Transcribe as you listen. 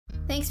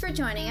Thanks for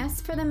joining us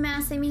for the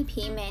Mass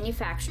MEP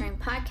Manufacturing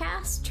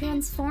Podcast,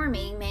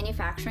 Transforming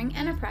Manufacturing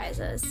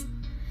Enterprises.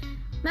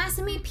 Mass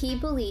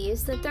MEP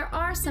believes that there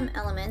are some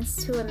elements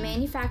to a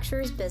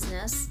manufacturer's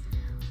business,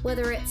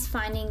 whether it's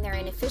finding their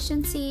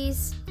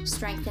inefficiencies,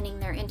 strengthening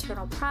their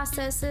internal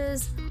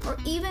processes, or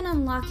even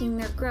unlocking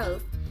their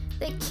growth,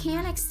 that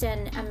can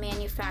extend a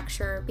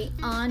manufacturer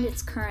beyond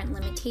its current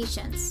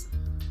limitations.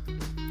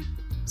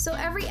 So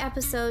every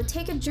episode,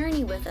 take a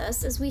journey with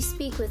us as we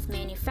speak with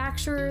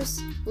manufacturers,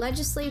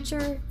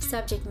 legislature,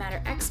 subject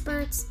matter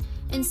experts,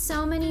 and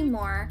so many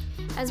more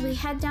as we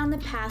head down the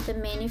path of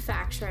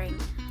manufacturing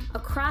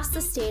across the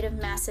state of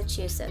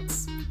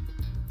Massachusetts.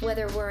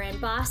 Whether we're in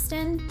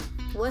Boston,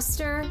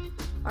 Worcester,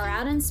 or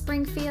out in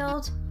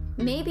Springfield,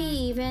 maybe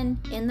even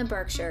in the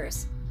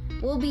Berkshires,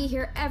 we'll be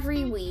here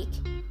every week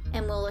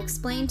and we'll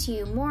explain to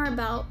you more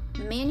about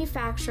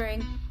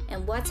manufacturing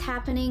and what's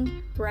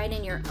happening right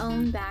in your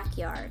own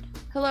backyard.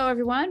 Hello,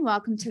 everyone.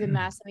 Welcome to the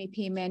Mass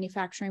MEP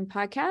Manufacturing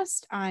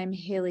Podcast. I'm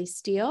Haley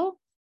Steele.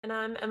 And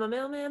I'm Emma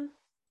Mailman.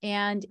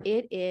 And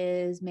it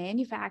is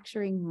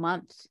Manufacturing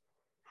Month.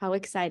 How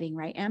exciting,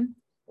 right, Em?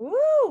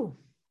 Woo!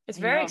 It's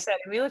very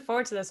exciting. We look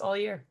forward to this all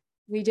year.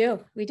 We do.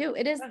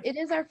 It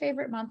is our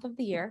favorite month of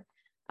the year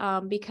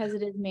because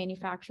it is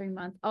Manufacturing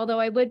Month. Although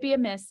I would be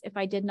amiss if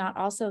I did not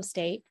also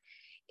state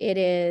it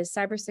is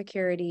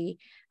cybersecurity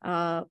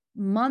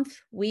month,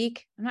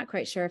 week. I'm not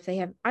quite sure if they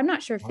have. I'm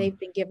not sure if they've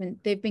been given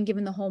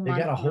the whole month.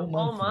 They got a whole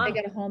month. They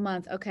got a whole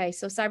month. Okay,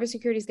 so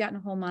cybersecurity's gotten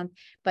a whole month,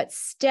 but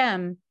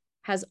STEM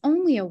has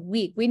only a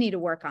week. We need to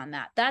work on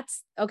that.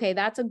 That's okay.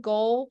 That's a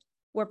goal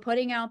we're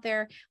putting out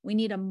there. We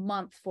need a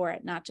month for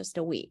it, not just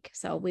a week.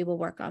 So we will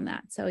work on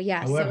that. So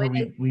yeah. However,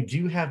 we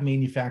do have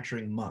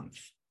Manufacturing Month.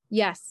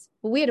 Yes,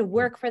 but we had to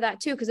work for that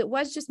too because it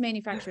was just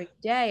Manufacturing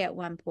Day at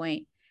one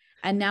point.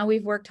 And now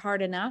we've worked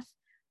hard enough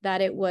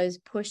that it was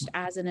pushed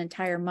as an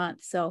entire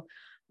month. So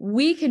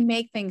we can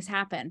make things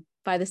happen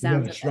by the sounds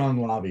of it. We have a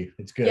strong lobby.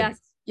 It's good.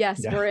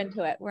 Yes, yeah.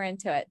 We're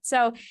into it.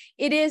 So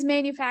it is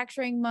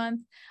Manufacturing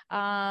Month.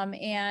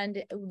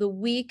 And the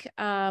week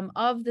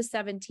of the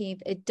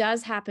 17th, it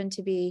does happen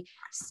to be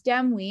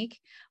STEM week,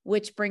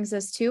 which brings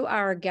us to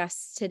our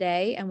guests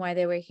today and why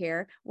they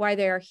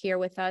are here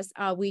with us.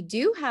 We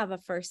do have a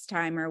first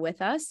timer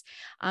with us.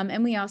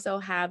 And we also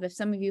have, if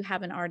some of you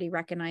haven't already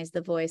recognized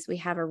the voice, we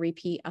have a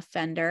repeat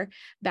offender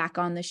back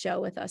on the show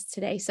with us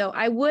today. So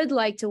I would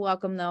like to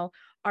welcome though,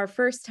 our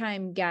first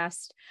time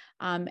guest,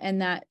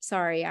 and that,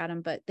 sorry,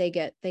 Adam, but they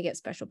get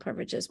special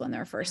privileges when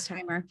they're a first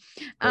timer.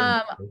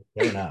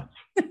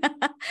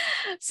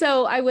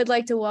 So I would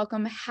like to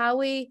welcome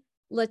Howie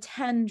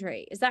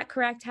Latendre. Is that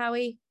correct,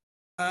 Howie?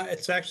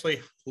 It's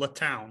actually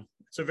Latown.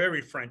 It's a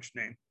very French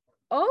name.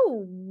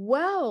 Oh,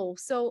 wow.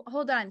 So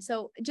hold on.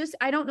 So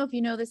I don't know if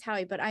you know this,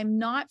 Howie, but I'm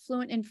not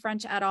fluent in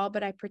French at all,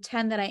 but I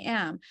pretend that I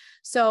am.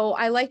 So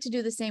I like to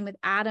do the same with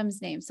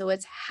Adam's name. So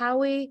it's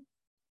Howie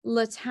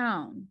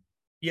Latown.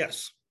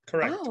 Yes,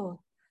 correct. Oh,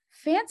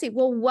 fancy.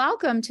 Well,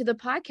 welcome to the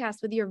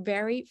podcast with your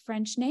very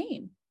French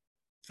name.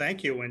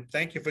 Thank you. And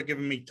thank you for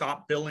giving me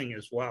top billing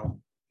as well.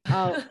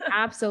 Oh,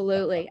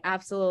 absolutely.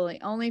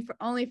 Absolutely.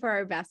 Only for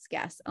our best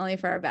guests,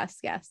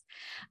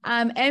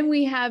 and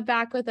we have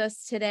back with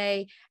us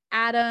today,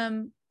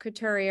 Adam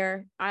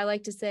Couturier. I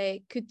like to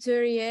say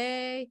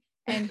Couturier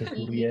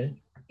and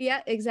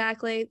yeah,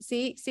 exactly.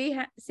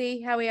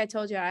 See, Howie, I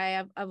told you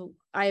I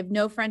have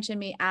no French in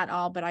me at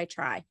all, but I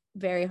try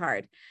very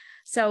hard.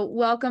 So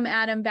welcome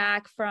Adam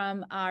back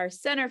from our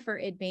Center for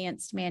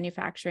Advanced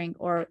Manufacturing,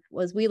 or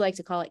as we like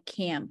to call it,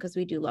 CAM, because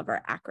we do love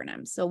our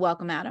acronyms. So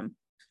welcome, Adam.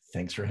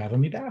 Thanks for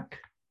having me back.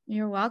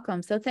 You're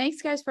welcome. So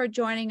thanks guys for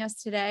joining us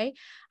today.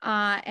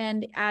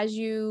 And as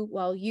you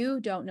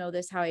don't know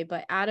this, Howie,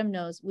 but Adam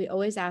knows, we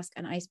always ask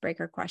an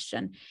icebreaker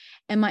question.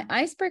 And my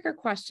icebreaker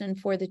question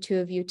for the two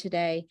of you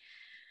today,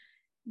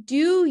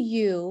 do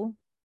you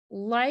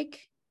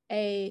like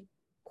a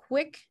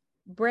quick,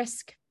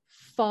 brisk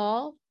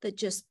fall that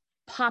just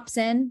pops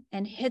in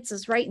and hits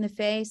us right in the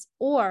face?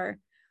 Or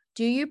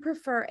do you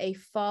prefer a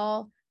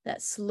fall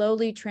that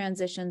slowly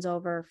transitions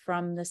over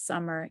from the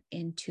summer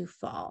into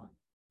fall?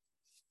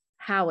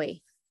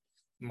 Howie?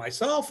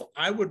 Myself,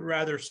 I would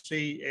rather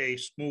see a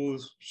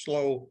smooth,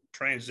 slow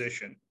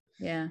transition.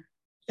 Yeah.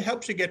 It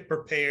helps you get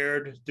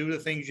prepared, do the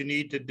things you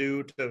need to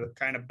do to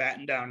kind of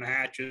batten down the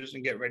hatches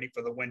and get ready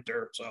for the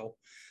winter. So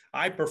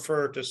I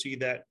prefer to see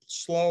that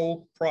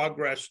slow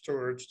progress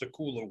towards the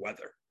cooler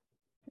weather.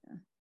 Yeah.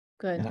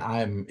 Good. And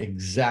I'm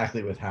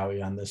exactly with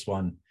Howie on this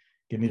one.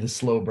 Give me the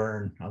slow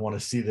burn. I want to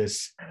see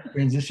this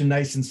transition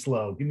nice and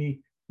slow. Give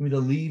me the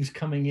leaves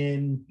coming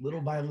in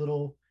little by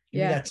little.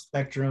 Give me that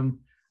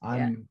spectrum.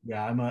 I'm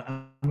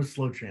a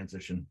slow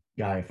transition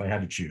guy if I had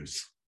to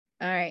choose.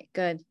 All right,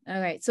 good. All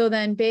right. So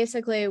then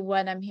basically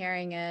what I'm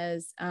hearing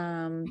is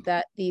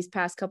that these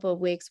past couple of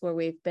weeks where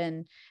we've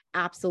been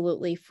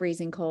absolutely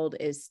freezing cold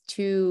is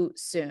too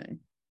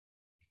soon.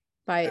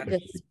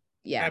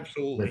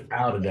 Absolutely.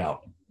 Without a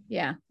doubt.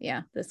 Yeah,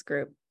 this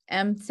group.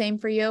 Same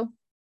for you?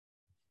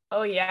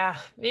 Oh yeah.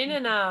 Being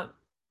in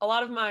a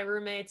lot of my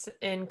roommates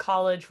in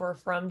college were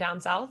from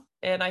down south,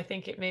 and I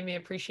think it made me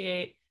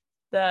appreciate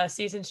the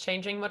seasons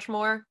changing much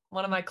more.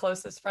 One of my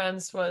closest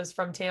friends was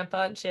from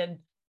Tampa, and she had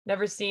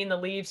never seen the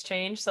leaves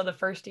change. So the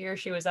first year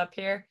she was up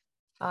here,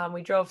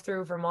 we drove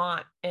through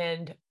Vermont,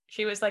 and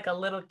she was like a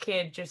little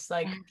kid, just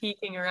like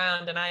peeking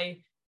around. And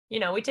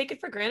we take it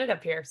for granted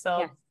up here.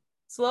 So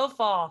slow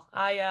fall.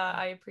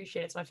 I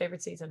appreciate it. It's my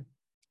favorite season.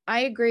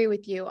 I agree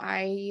with you.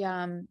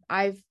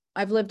 I've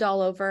lived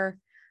all over,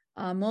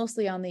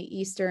 mostly on the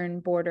eastern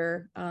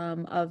border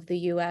of the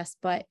US,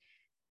 but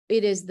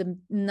it is the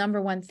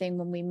number one thing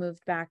when we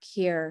moved back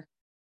here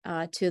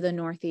to the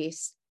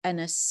Northeast. And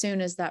as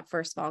soon as that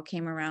first fall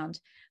came around,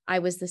 I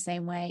was the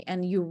same way.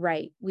 And you're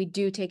right, we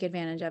do take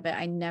advantage of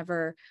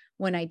it.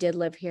 When I did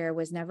live here,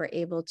 was never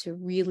able to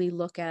really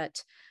look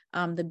at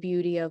the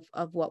beauty of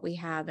what we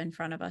have in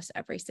front of us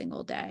every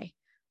single day.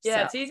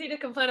 Yeah, it's easy to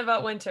complain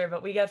about winter,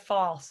 but we get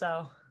fall,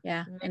 so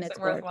yeah, it and makes it's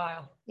it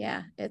worthwhile.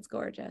 Yeah, it's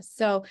gorgeous.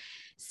 So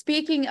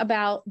speaking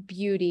about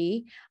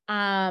beauty,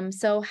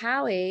 so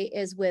Howie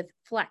is with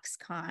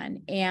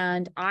FlexCon,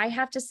 and I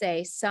have to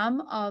say some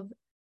of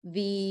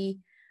the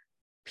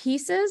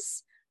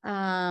pieces,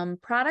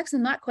 products,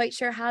 I'm not quite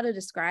sure how to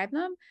describe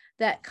them,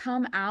 that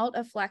come out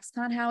of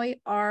FlexCon, Howie,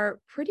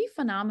 are pretty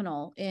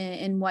phenomenal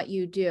in what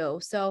you do.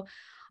 So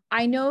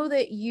I know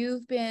that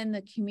you've been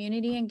the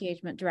community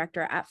engagement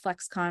director at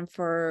FlexCon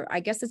for, I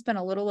guess it's been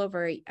a little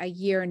over a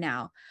year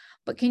now,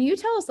 but can you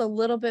tell us a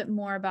little bit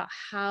more about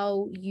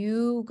how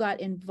you got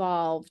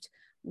involved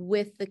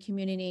with the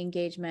community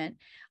engagement?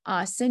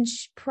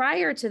 Since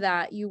prior to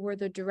that, you were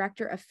the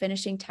director of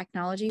finishing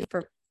technology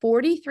for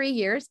 43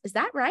 years. Is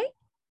that right?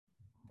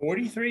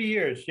 43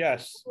 years,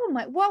 yes. Oh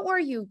my, what were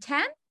you,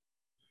 10?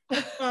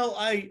 Well,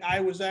 I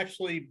was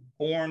actually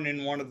born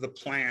in one of the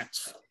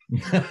plants.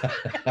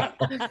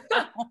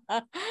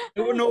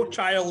 There were no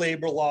child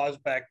labor laws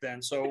back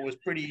then, so it was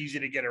pretty easy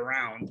to get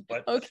around.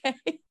 But okay.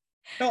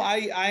 No,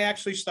 I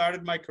actually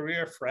started my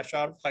career fresh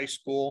out of high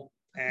school,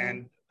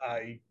 and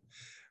I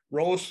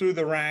rose through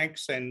the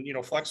ranks. And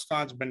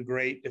FlexCon's been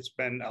great. It's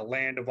been a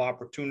land of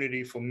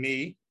opportunity for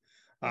me.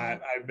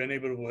 I've been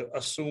able to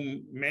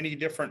assume many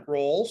different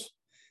roles,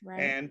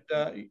 and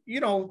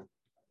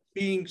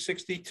being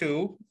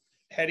 62,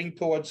 heading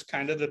towards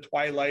kind of the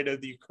twilight of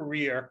the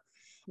career.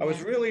 I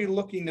was really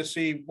looking to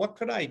see what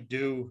could I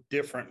do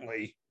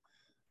differently,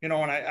 and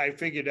I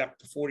figured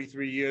after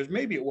 43 years,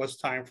 maybe it was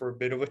time for a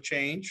bit of a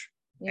change.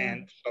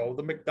 And so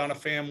the McDonough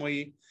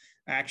family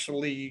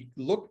actually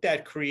looked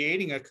at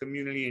creating a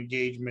community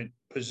engagement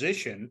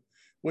position,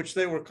 which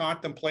they were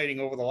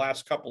contemplating over the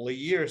last couple of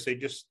years. They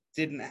just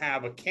didn't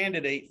have a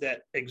candidate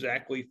that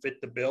exactly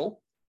fit the bill.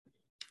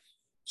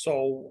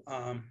 So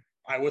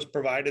I was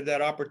provided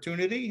that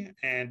opportunity,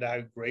 and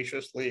I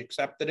graciously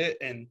accepted it,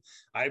 and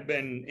I've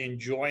been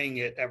enjoying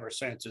it ever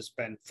since. It's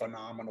been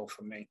phenomenal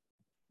for me.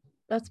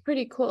 That's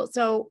pretty cool.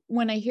 So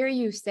when I hear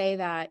you say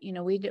that,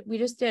 we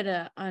just did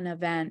an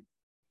event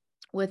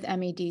with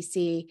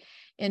MEDC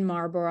in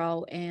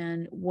Marlboro,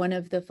 and one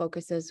of the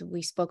focuses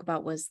we spoke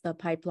about was the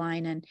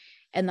pipeline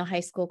and the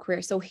high school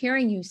career. So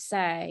hearing you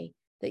say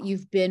that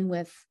you've been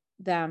with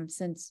them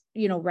since,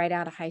 right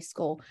out of high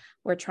school,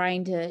 we're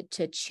trying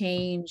to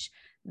change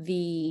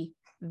the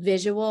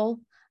visual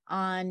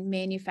on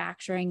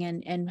manufacturing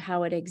and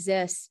how it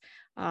exists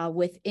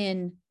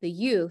within the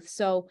youth.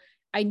 So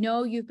I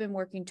know you've been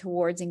working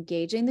towards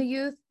engaging the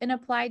youth in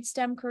applied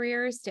STEM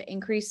careers to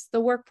increase the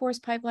workforce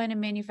pipeline in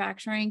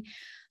manufacturing.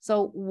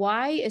 So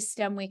why is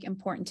STEM Week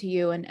important to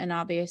you and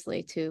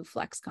obviously to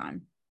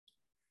FlexCon?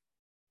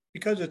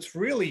 Because it's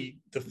really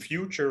the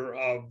future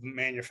of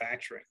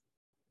manufacturing.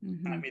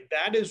 Mm-hmm. I mean,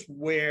 that is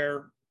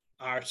where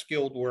our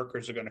skilled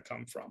workers are going to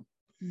come from.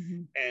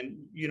 Mm-hmm. And,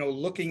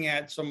 looking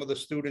at some of the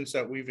students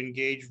that we've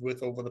engaged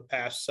with over the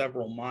past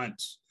several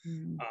months,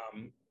 mm-hmm.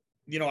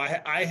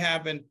 I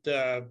haven't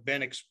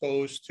been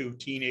exposed to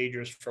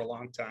teenagers for a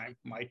long time.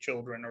 My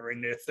children are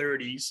in their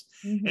 30s.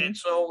 Mm-hmm. And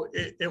so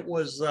it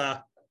was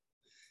a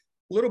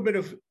little bit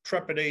of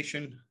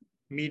trepidation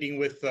meeting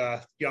with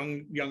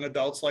young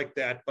adults like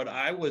that. But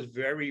I was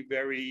very,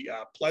 very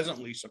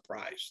pleasantly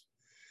surprised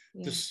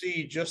to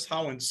see just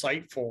how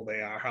insightful they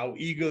are, how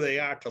eager they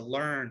are to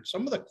learn.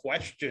 Some of the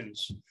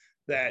questions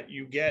that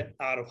you get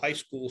out of high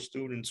school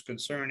students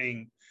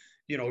concerning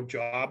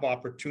job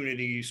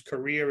opportunities,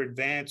 career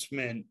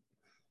advancement,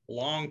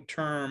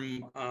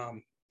 long-term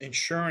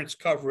insurance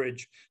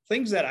coverage,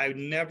 things that I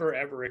never,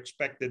 ever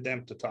expected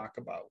them to talk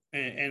about.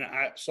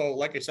 So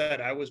like I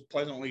said, I was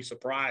pleasantly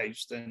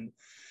surprised. And,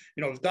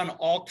 I've done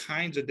all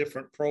kinds of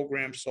different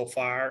programs so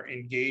far,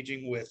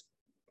 engaging with,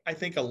 I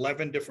think,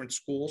 11 different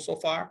schools so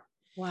far.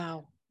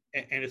 Wow.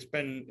 And it's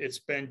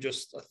been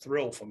just a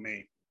thrill for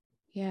me.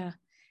 Yeah.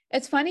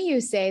 It's funny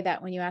you say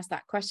that when you ask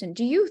that question.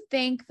 Do you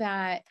think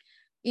that,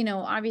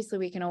 obviously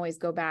we can always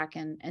go back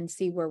and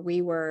see where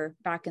we were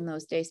back in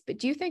those days, but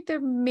do you think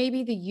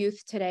maybe the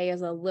youth today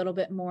is a little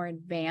bit more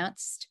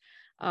advanced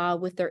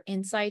with their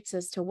insights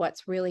as to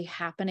what's really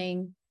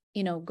happening,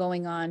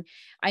 going on?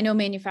 I know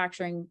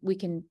manufacturing, we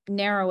can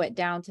narrow it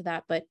down to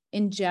that, but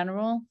in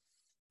general,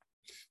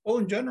 Well,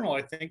 in general,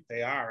 I think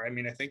they are. I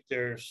mean, I think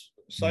there's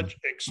such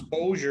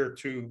exposure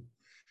to,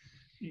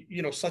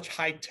 such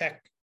high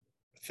tech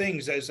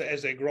things as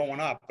they're growing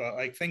up,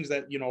 like things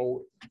that,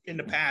 in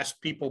the past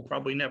people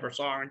probably never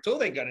saw until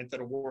they got into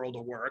the world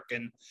of work.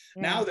 And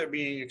now they're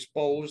being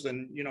exposed.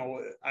 And,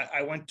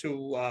 I went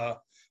to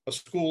a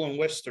school in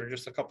Worcester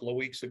just a couple of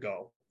weeks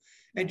ago,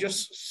 and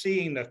just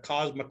seeing the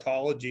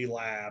cosmetology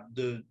lab,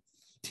 the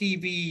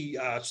TV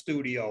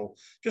studio,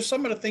 just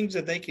some of the things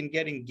that they can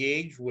get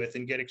engaged with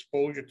and get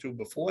exposure to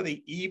before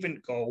they even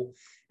go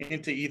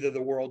into either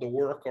the world of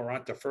work or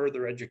onto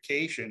further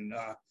education.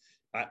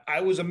 I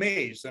was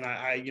amazed, and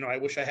I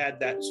wish I had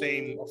that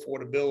same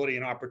affordability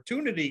and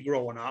opportunity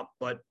growing up.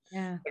 But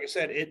like I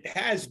said, it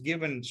has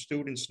given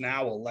students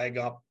now a leg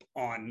up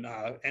on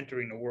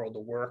entering the world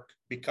of work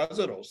because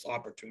of those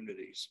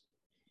opportunities.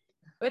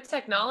 With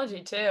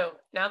technology too,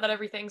 now that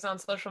everything's on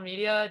social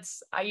media,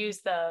 I use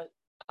the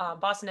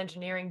Boston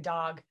Engineering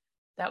dog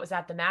that was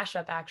at the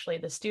mashup. Actually,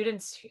 the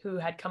students who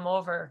had come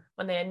over,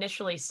 when they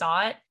initially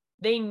saw it,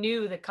 they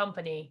knew the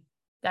company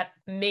that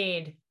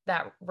made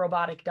that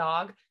robotic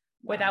dog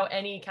without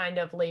any kind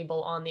of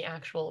label on the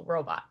actual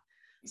robot.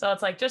 So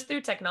it's like, just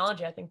through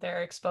technology, I think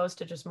they're exposed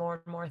to just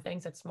more and more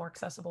things that's more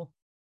accessible.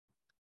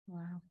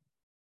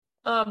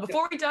 Wow.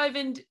 Before we dive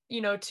in,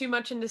 too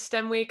much into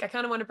STEM week, I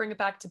kind of want to bring it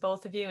back to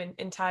both of you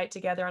and tie it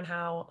together on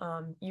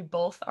how you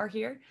both are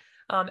here.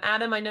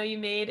 Adam, I know you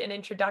made an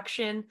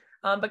introduction,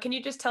 but can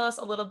you just tell us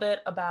a little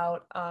bit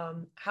about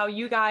how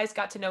you guys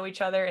got to know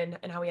each other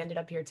and how we ended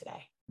up here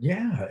today?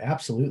 Yeah,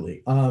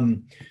 absolutely.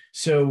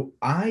 So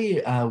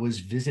I was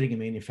visiting a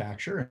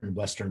manufacturer in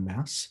Western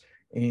Mass,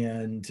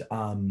 and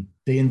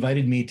they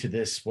invited me to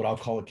this, what I'll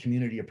call a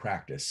community of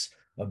practice,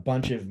 a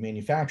bunch of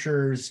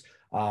manufacturers,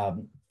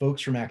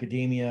 folks from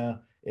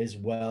academia, as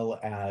well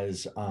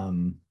as,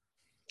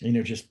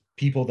 just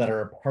people that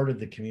are a part of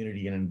the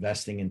community and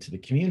investing into the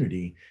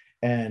community.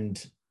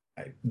 And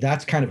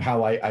that's kind of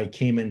how I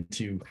came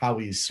into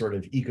Howie's sort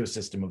of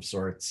ecosystem of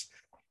sorts.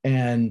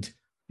 And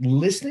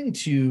listening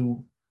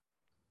to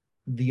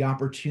the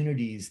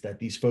opportunities that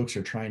these folks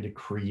are trying to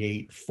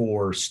create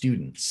for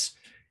students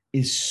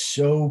is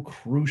so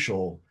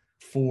crucial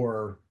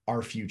for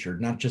our future,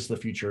 not just the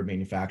future of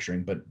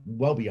manufacturing, but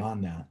well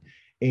beyond that.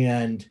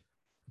 And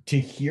to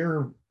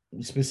hear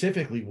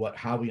specifically what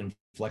Howie and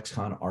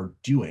FlexCon are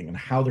doing and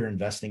how they're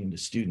investing into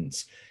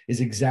students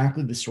is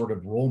exactly the sort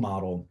of role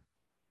model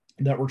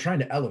that we're trying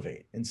to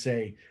elevate and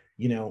say,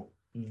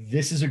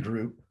 this is a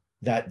group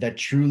that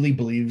truly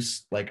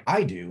believes, like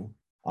I do,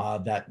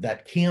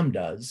 that Cam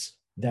does,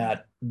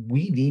 that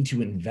we need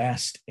to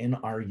invest in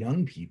our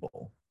young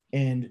people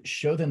and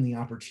show them the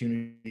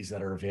opportunities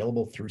that are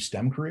available through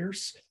STEM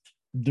careers.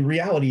 The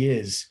reality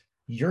is,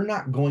 you're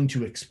not going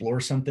to explore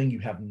something you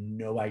have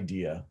no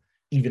idea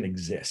even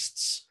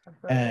exists.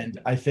 Right. And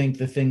I think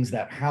the things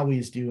that Howie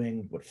is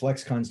doing, what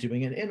FlexCon's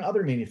doing, and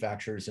other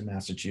manufacturers in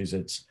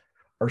Massachusetts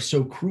are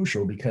so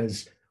crucial,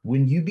 because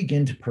when you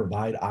begin to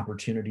provide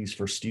opportunities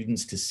for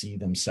students to see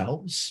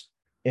themselves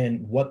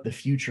and what the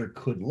future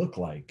could look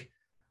like,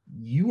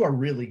 you are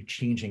really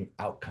changing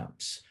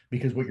outcomes,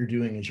 because what you're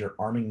doing is you're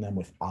arming them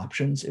with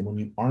options. And when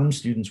you arm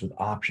students with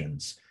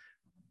options,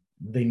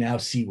 they now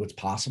see what's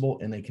possible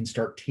and they can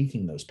start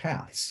taking those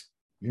paths.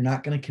 You're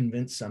not going to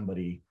convince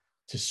somebody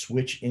to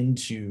switch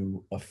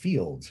into a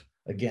field,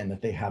 again,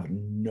 that they have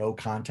no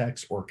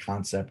context or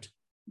concept,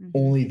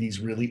 only these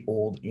really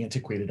old,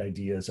 antiquated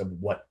ideas of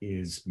what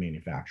is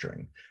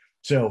manufacturing.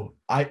 So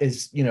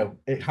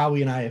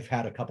Howie and I have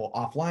had a couple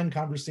offline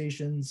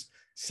conversations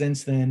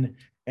since then.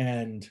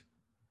 And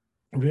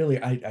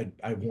really,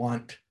 I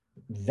want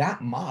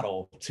that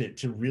model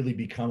to really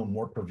become a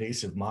more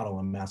pervasive model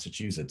in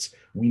Massachusetts.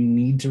 We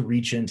need to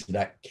reach into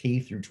that K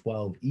through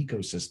 12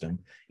 ecosystem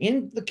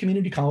in the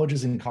community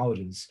colleges and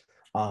colleges,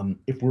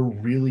 if we're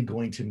really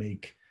going to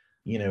make,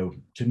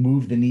 to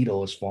move the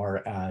needle as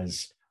far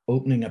as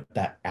opening up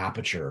that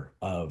aperture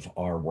of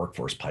our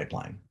workforce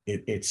pipeline.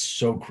 It's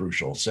so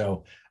crucial.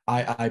 So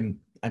I'm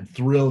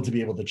thrilled to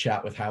be able to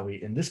chat with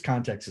Howie in this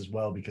context as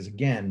well, because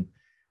again,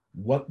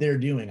 what they're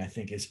doing, I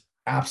think, is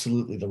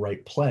absolutely the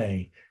right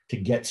play to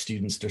get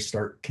students to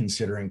start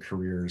considering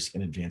careers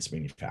in advanced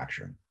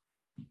manufacturing.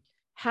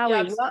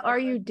 Howie, what are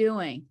you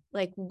doing?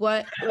 I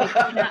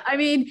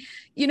mean,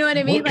 you know what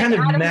I mean? What kind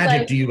of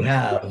magic do you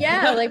have?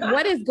 Yeah,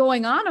 what is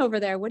going on over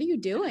there? What are you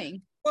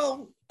doing?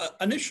 Well,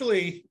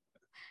 initially,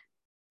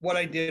 what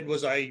I did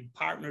was I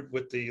partnered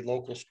with the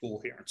local school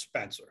here in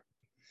Spencer.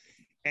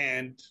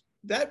 And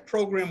that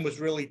program was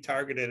really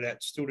targeted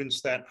at students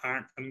that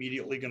aren't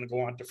immediately going to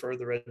go on to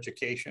further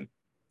education.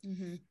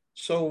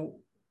 So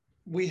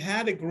we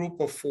had a group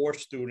of 4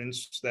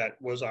 students that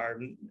was our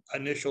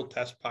initial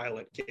test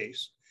pilot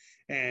case.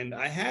 And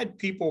I had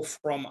people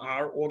from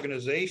our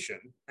organization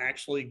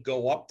actually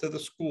go up to the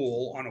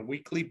school on a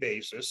weekly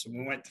basis. And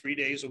we went 3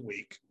 days a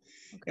week.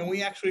 And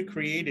we actually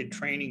created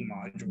training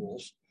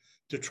modules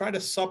to try to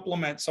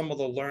supplement some of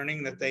the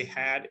learning that they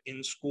had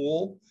in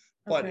school,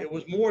 but it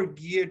was more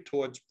geared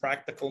towards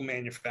practical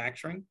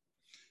manufacturing.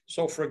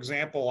 So for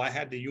example, I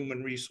had the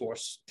human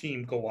resource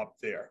team go up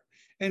there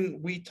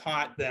and we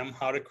taught them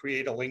how to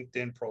create a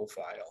LinkedIn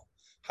profile,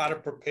 how to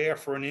prepare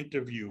for an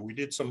interview. We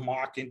did some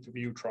mock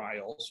interview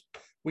trials.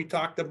 We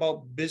talked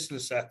about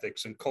business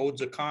ethics and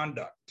codes of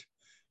conduct.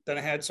 Then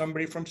I had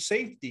somebody from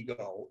safety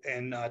go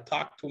and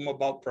talk to them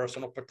about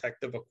personal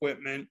protective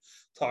equipment,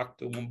 talk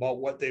to them about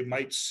what they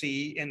might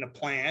see in the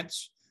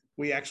plants.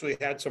 We actually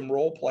had some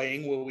role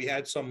playing where we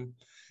had some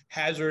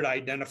hazard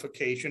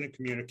identification and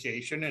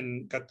communication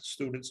and got the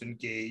students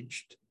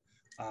engaged.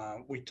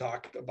 We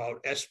talked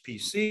about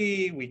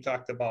SPC, we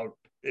talked about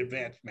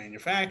advanced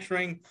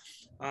manufacturing.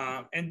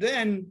 And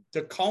then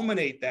to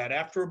culminate that,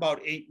 after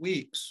about 8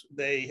 weeks,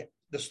 the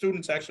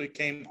students actually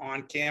came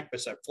on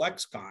campus at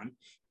FlexCon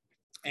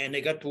and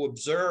they got to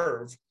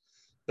observe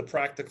the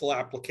practical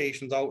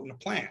applications out in the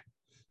plant.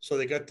 So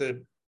they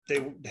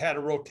had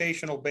a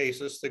rotational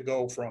basis to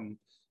go from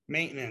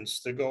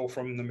maintenance, to go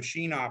from the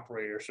machine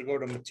operators, to go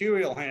to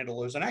material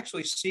handlers and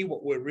actually see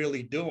what we're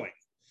really doing.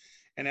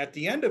 And at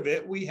the end of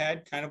it, we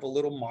had kind of a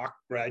little mock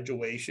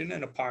graduation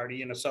and a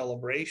party and a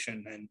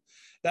celebration. And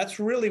that's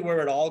really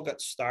where it all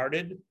got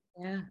started.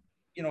 Yeah.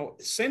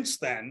 Since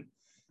then,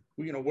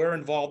 we're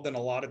involved in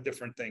a lot of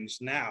different things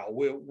now.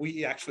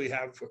 We actually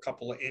have a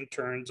couple of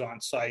interns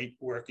on site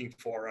working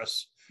for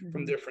us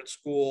from different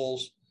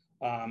schools.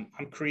 I'm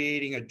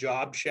creating a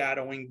job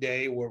shadowing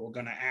day where we're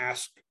going to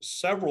ask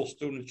several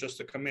students just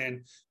to come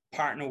in,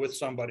 partner with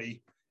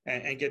somebody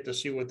and get to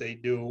see what they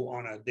do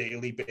on a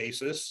daily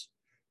basis.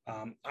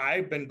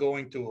 I've been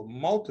going to a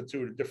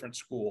multitude of different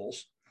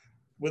schools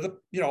with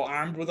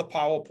armed with a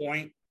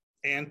PowerPoint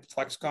and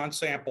FlexCon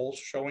samples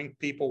showing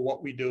people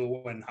what we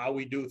do and how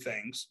we do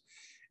things.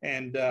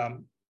 And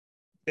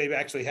they've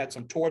actually had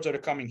some tours that are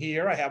coming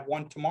here. I have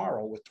one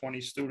tomorrow with 20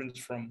 students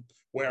from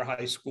Ware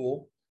High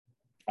School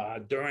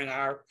during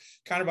our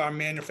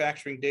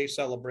manufacturing day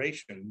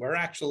celebration. We're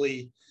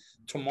actually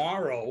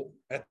tomorrow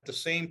at the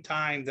same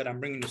time that I'm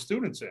bringing the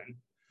students in,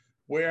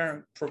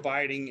 we're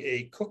providing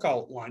a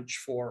cookout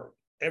lunch for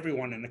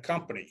everyone in the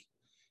company.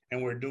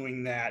 And we're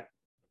doing that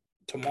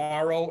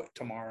tomorrow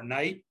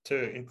night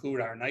to include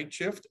our night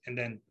shift, and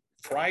then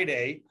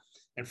Friday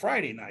and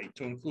Friday night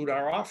to include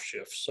our off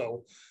shifts.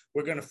 So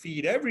we're going to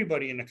feed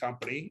everybody in the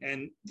company.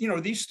 And,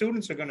 these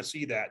students are going to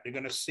see that. They're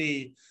going to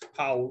see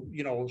how,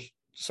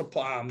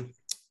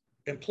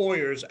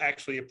 employers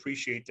actually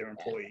appreciate their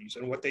employees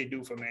and what they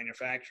do for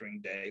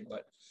manufacturing day.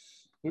 But,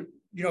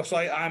 so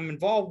I'm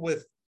involved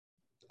with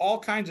all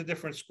kinds of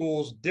different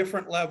schools,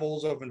 different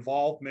levels of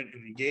involvement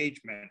and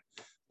engagement.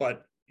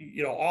 But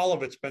all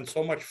of it's been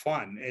so much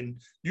fun.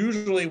 And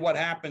usually what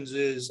happens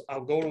is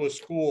I'll go to a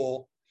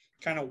school,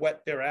 kind of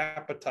whet their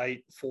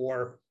appetite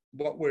for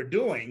what we're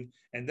doing,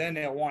 and then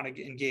they'll want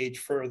to engage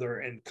further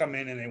and come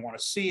in and they want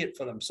to see it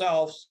for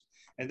themselves.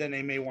 And then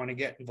they may want to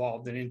get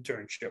involved in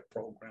internship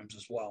programs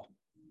as well.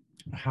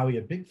 Howie,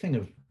 a big thing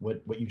of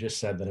what you just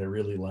said that I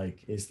really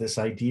like is this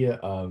idea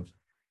of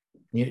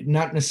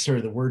not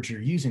necessarily the words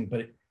you're using,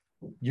 but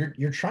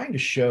you're trying to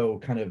show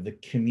kind of the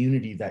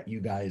community that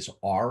you guys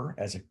are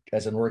as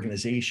an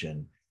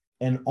organization,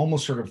 and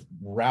almost sort of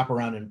wrap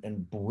around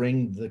and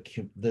bring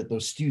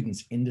those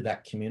students into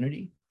that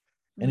community.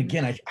 And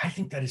again, I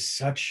think that is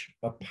such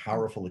a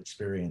powerful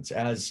experience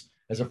as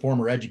a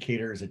former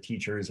educator, as a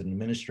teacher, as an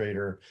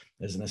administrator,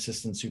 as an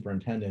assistant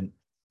superintendent.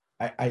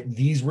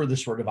 These were the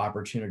sort of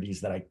opportunities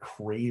that I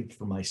craved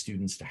for my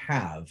students to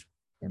have,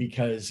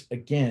 because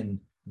again,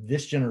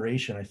 this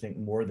generation, I think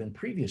more than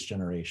previous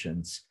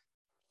generations,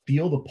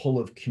 feel the pull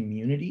of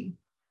community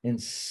in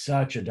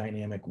such a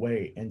dynamic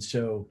way. And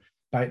so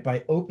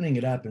by opening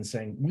it up and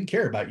saying, we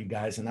care about you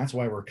guys, and that's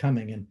why we're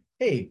coming, and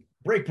hey,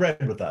 break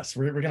bread with us.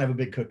 We're going to have a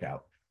big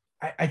cookout.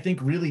 I think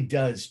really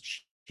does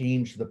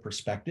change the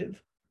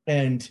perspective.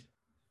 And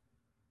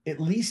at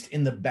least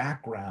in the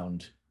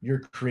background, you're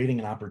creating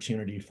an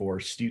opportunity for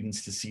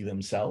students to see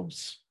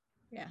themselves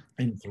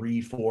in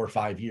 3, 4,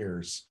 5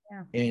 years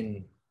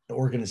in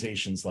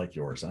organizations like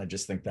yours. And I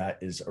just think that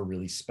is a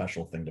really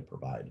special thing to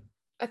provide.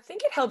 I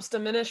think it helps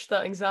diminish the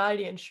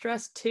anxiety and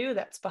stress too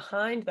that's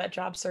behind that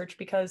job search,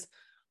 because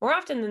more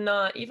often than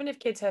not, even if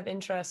kids have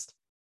interest,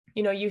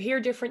 you hear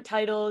different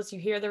titles, you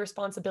hear the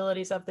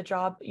responsibilities of the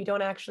job, but you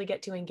don't actually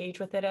get to engage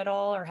with it at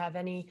all or have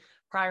any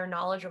prior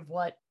knowledge of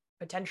what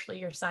potentially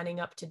you're signing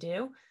up to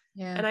do.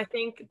 Yeah. And I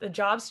think the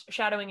job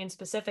shadowing in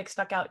specific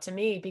stuck out to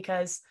me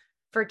because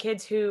for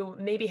kids who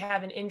maybe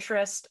have an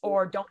interest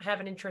or don't have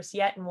an interest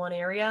yet in one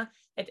area,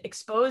 it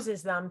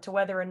exposes them to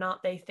whether or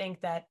not they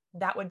think that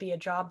that would be a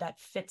job that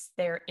fits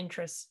their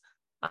interests.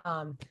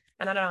 And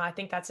I don't know, I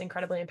think that's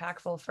incredibly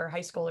impactful for high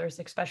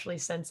schoolers, especially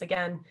since,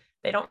 again,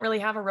 they don't really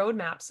have a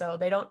roadmap, so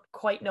they don't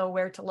quite know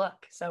where to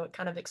look. So it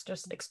kind of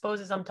just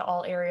exposes them to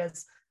all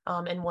areas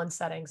in one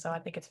setting. So I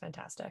think it's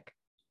fantastic.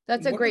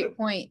 That's a great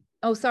point.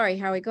 Oh, sorry,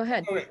 Howie, go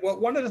ahead. Okay. Well,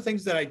 one of the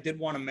things that I did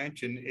want to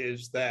mention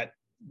is that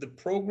the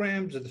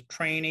programs and the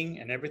training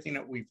and everything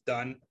that we've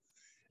done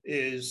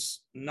is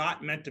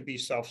not meant to be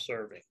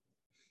self-serving.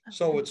 Okay.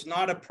 So it's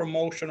not a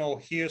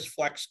promotional, here's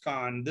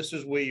FlexCon, this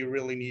is where you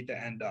really need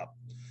to end up.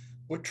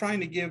 we're trying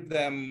to give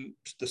them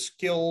the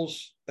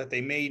skills that they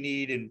may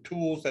need and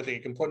tools that they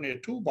can put in a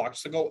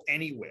toolbox to go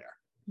anywhere.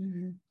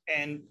 Mhm.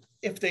 And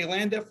if they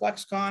land at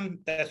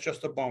Flexcon, that's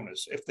just a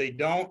bonus. If they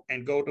don't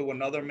and go to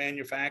another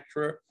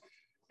manufacturer,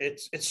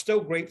 it's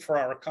still great for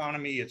our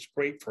economy. It's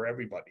great for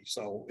everybody.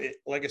 So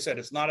like I said,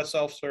 it's not a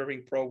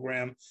self-serving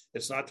program.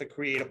 It's not to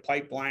create a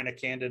pipeline of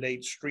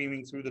candidates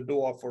streaming through the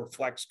door for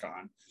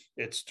Flexcon.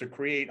 It's to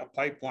create a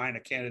pipeline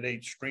of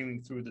candidates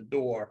streaming through the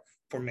door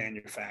for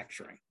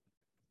manufacturing.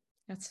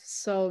 That's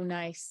so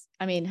nice.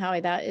 I mean,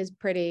 Howie, that is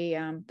pretty,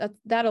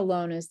 that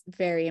alone is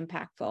very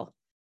impactful.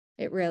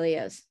 It really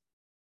is.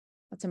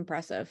 That's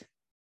impressive.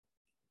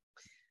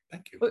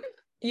 Thank you. Well,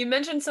 you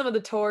mentioned some of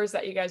the tours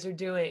that you guys are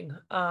doing,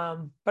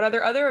 but are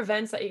there other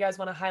events that you guys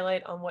want to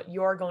highlight on what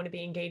you're going to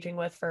be engaging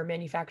with for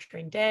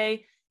Manufacturing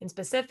Day in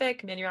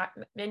specific,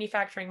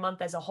 Manufacturing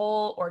Month as a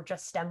whole, or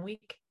just STEM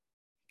Week?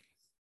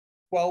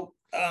 Well,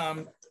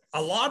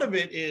 a lot of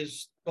it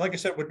is, like I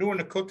said, we're doing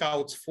the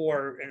cookouts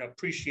for an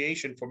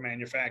appreciation for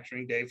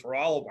Manufacturing Day for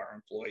all of our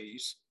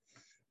employees.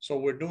 So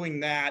we're doing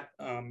that.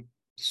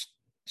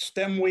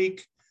 STEM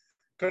Week,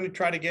 going to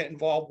try to get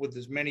involved with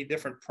as many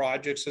different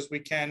projects as we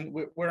can.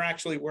 We're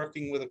actually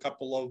working with a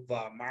couple of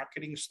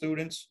marketing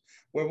students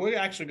where we're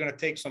actually going to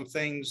take some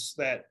things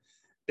that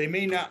they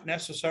may not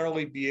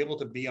necessarily be able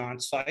to be on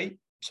site,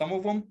 some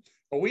of them,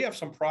 but we have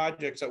some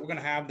projects that we're going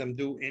to have them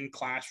do in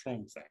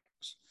classroom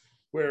things.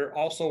 We're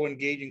also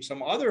engaging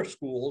some other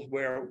schools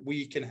where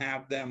we can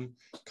have them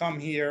come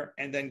here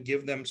and then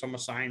give them some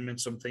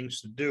assignments, some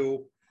things to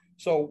do.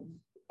 So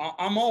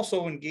I'm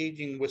also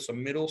engaging with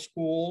some middle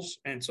schools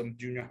and some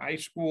junior high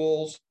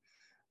schools.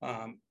 There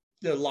are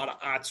a lot of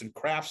arts and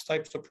crafts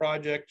types of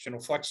projects. You know,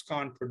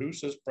 Flexcon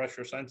produces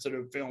pressure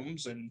sensitive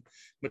films and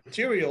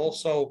material.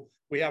 So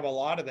we have a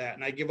lot of that.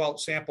 And I give out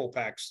sample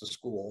packs to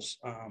schools.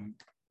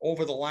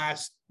 Over the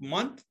last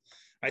month,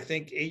 I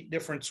think 8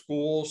 different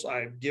schools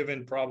I've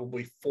given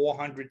probably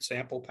 400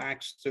 sample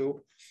packs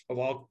to of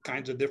all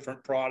kinds of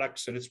different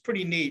products. And it's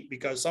pretty neat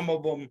because some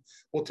of them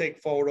will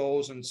take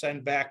photos and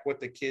send back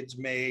what the kids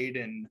made,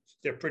 and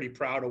they're pretty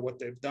proud of what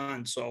they've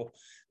done. So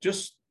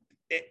just,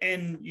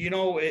 and you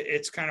know,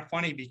 it's kind of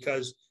funny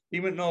because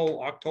even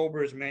though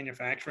October is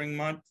Manufacturing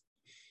Month,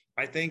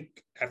 I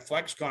think at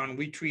Flexcon,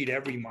 we treat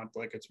every month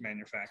like it's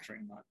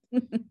Manufacturing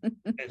Month.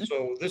 And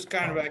so this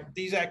kind of,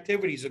 these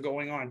activities are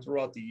going on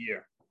throughout the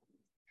year.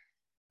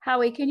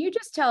 Howie, can you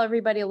just tell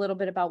everybody a little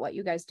bit about what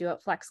you guys do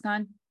at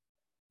Flexcon?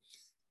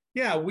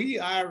 Yeah, we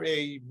are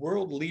a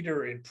world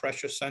leader in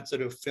pressure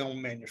sensitive film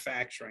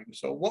manufacturing.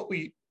 So what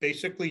we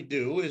basically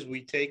do is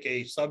we take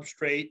a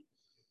substrate,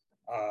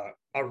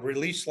 a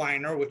release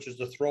liner, which is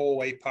the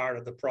throwaway part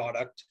of the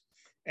product,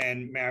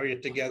 and marry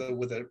it together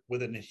with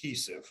an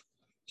adhesive.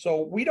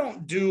 So we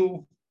don't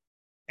do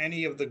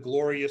any of the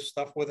glorious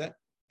stuff with it.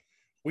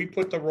 We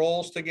put the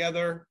rolls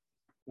together,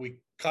 we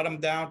cut them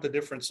down to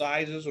different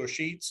sizes or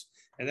sheets,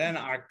 and then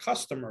our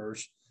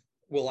customers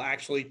will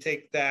actually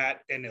take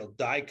that and they'll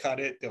die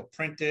cut it, they'll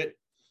print it.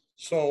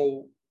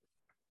 So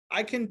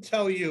I can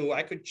tell you,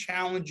 I could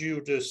challenge you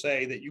to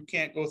say that you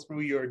can't go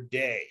through your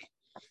day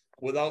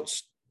without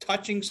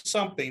touching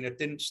something that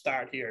didn't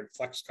start here at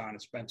Flexcon in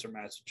Spencer,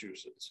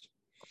 Massachusetts.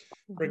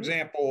 For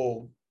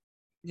example,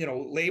 you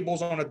know,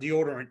 labels on a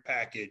deodorant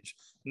package,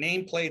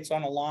 nameplates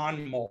on a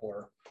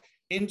lawnmower,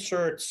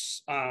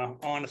 inserts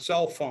on a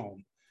cell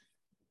phone,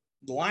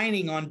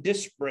 lining on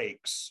disc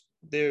brakes.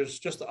 There's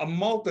just a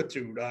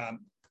multitude.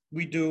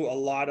 We do a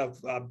lot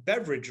of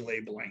beverage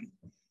labeling.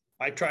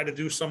 I try to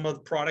do some of the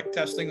product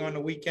testing on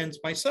the weekends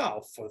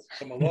myself with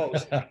some of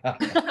those.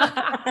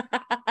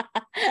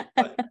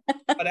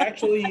 but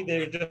actually,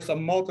 there's just a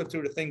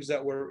multitude of things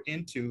that we're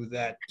into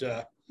that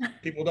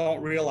people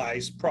don't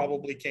realize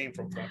probably came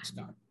from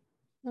Flexcon.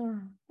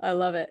 I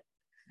love it.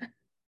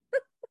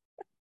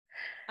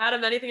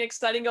 Adam, anything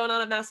exciting going on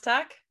at Mass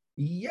Tech?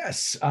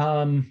 Yes.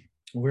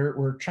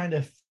 We're trying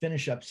to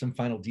finish up some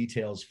final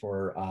details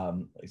for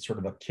sort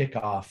of a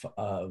kickoff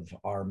of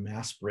our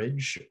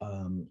MassBridge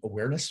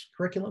awareness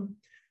curriculum.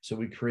 So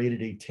we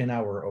created a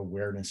 10-hour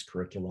awareness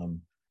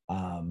curriculum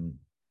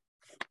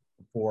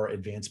for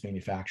advanced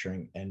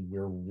manufacturing, and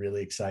we're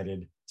really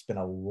excited. It's been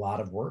a lot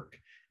of work,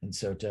 and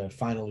so to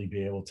finally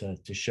be able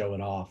to show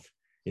it off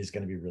is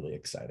going to be really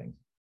exciting.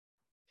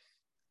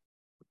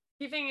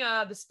 Keeping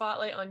the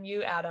spotlight on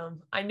you,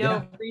 Adam. I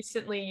know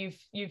recently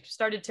you've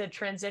started to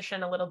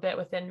transition a little bit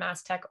within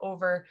Mass Tech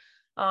over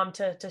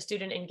to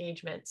student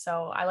engagement.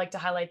 So I like to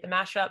highlight the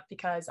mashup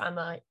because I'm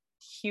a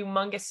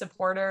humongous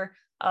supporter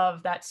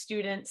of that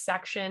student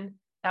section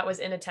that was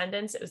in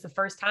attendance. It was the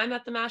first time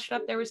at the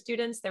mashup there were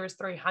students. There was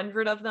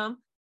 300 of them,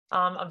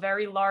 a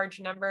very large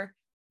number.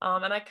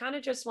 And I kind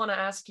of just want to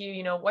ask you,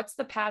 you know, what's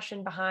the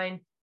passion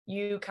behind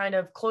you kind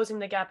of closing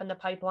the gap in the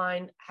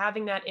pipeline,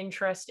 having that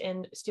interest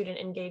in student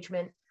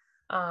engagement,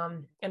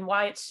 and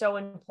why it's so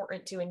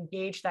important to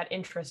engage that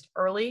interest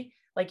early,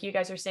 like you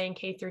guys are saying,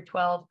 K through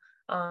 12.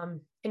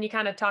 Can you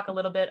kind of talk a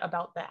little bit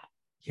about that?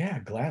 Yeah,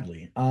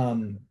 gladly.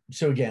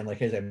 So again,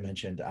 like as I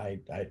mentioned,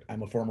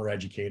 I'm a former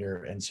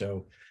educator, and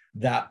so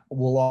that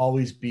will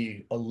always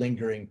be a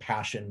lingering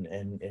passion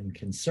and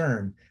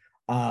concern.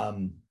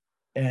 Um,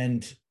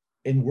 and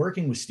in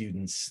working with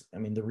students, I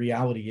mean, the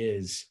reality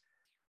is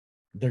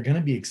they're going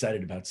to be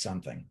excited about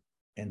something.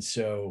 And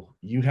so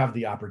you have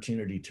the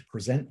opportunity to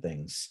present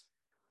things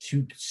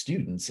to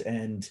students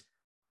and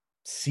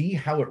see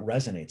how it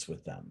resonates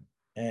with them.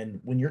 And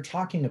when you're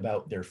talking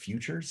about their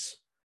futures,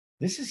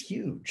 this is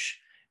huge.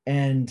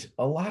 And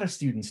a lot of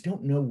students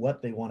don't know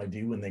what they want to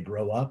do when they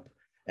grow up.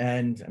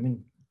 And I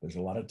mean, there's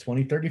a lot of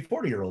 20, 30,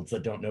 40-year-olds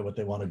that don't know what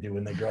they want to do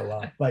when they grow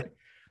up. But,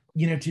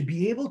 to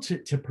be able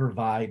to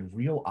provide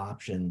real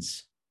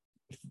options,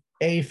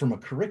 from a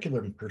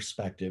curriculum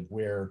perspective,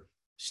 where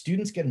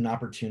students get an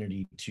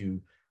opportunity to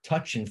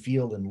touch and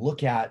feel and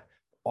look at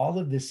all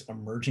of this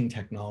emerging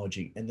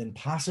technology and then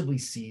possibly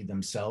see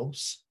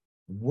themselves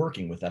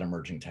working with that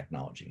emerging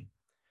technology.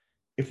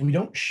 If we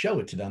don't show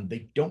it to them,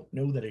 they don't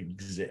know that it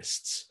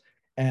exists.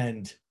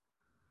 And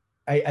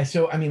that's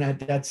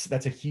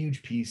a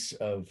huge piece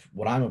of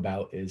what I'm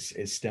about is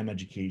STEM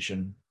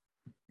education.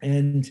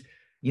 And,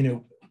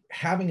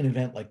 having an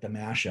event like the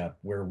mashup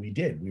where we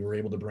were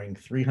able to bring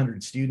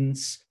 300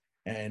 students,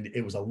 and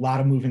it was a lot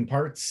of moving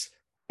parts,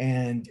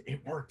 and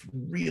it worked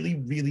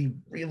really, really,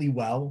 really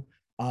well.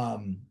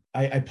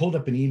 I pulled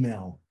up an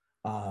email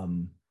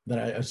that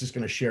I was just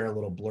going to share a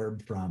little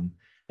blurb from,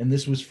 and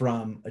this was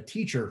from a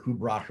teacher who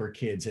brought her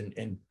kids.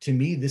 And to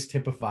me, this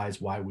typifies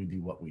why we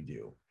do what we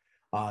do.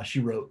 She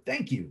wrote,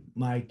 "Thank you.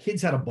 My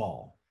kids had a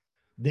ball.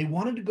 They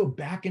wanted to go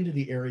back into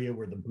the area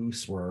where the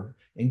booths were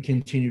and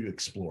continue to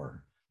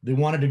explore. They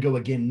wanted to go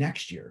again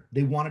next year.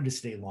 They wanted to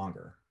stay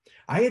longer.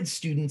 I had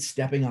students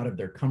stepping out of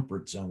their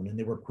comfort zone, and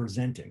they were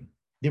presenting.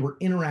 They were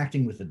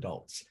interacting with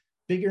adults,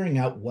 figuring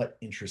out what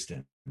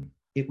interested them.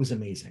 It was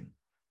amazing.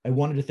 I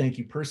wanted to thank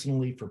you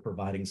personally for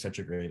providing such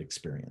a great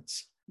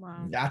experience."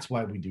 Wow. That's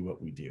why we do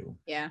what we do.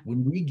 Yeah.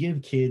 When we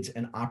give kids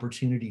an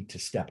opportunity to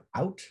step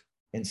out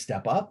and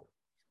step up,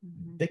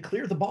 they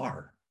clear the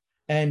bar.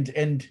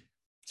 And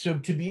so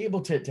to be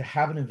able to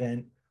have an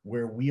event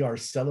where we are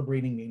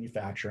celebrating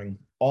manufacturing,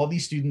 all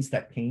these students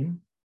that came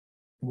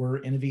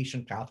were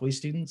innovation pathway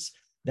students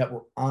that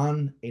were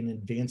on an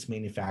advanced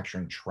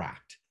manufacturing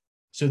track.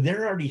 So they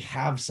already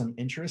have some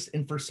interest.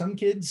 And for some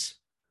kids,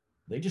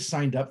 they just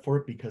signed up for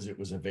it because it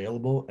was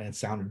available and it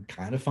sounded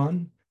kind of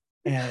fun.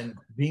 And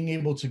being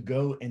able to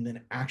go and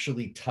then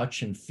actually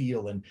touch and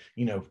feel and,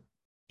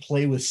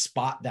 play with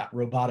Spot, that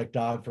robotic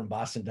dog from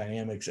Boston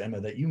Dynamics,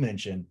 Emma, that you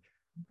mentioned,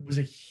 was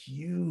a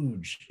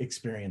huge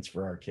experience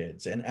for our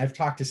kids. And I've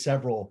talked to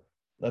several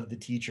of the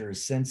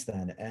teachers since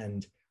then,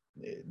 and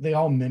they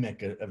all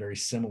mimic a very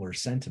similar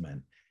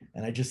sentiment.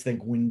 And I just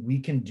think when we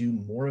can do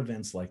more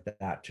events like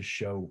that to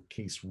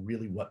showcase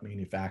really what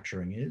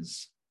manufacturing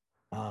is,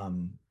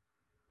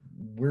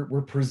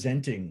 we're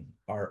presenting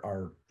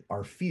our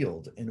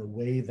field in a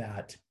way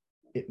that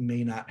it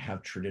may not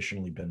have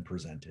traditionally been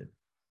presented.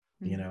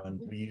 And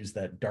we use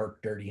that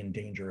dark, dirty, and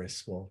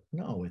dangerous. Well,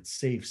 no, it's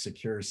safe,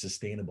 secure,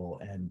 sustainable.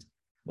 And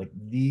like,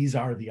 these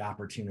are the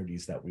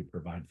opportunities that we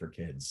provide for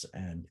kids.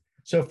 And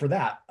so for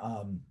that,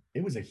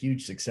 it was a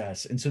huge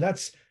success. And so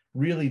that's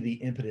really the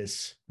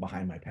impetus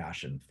behind my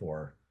passion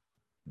for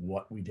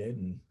what we did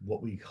and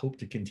what we hope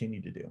to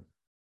continue to do.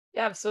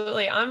 Yeah,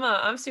 absolutely.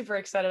 I'm super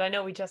excited. I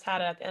know we just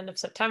had it at the end of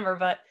September,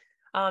 but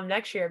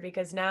next year,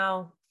 because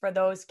now for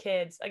those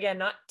kids, again,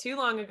 not too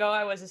long ago,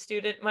 I was a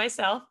student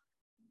myself.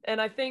 And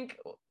I think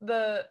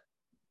the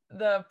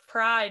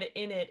pride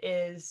in it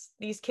is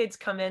these kids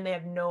come in, they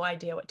have no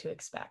idea what to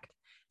expect.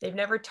 They've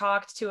never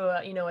talked to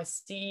a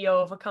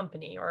CEO of a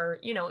company or,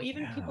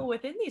 even people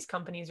within these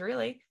companies,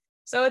 really.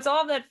 So it's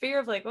all that fear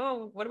of like,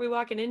 oh, what are we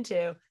walking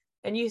into?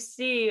 And you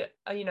see,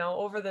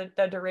 over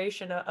the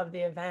duration of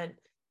the event,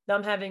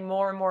 them having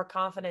more and more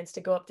confidence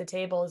to go up to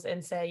tables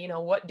and say,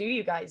 what do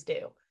you guys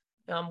do?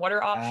 What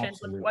are options?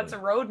 Absolutely. What's a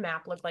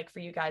roadmap look like for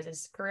you guys?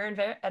 Is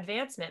career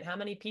advancement? How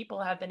many people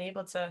have been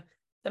able to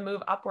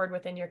move upward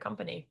within your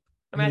company?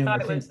 I mean, I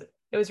thought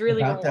it was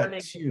really rewarding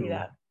to see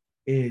that.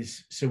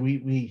 Is so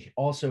we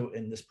also,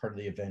 in this part of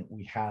the event,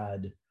 we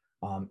had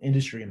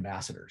industry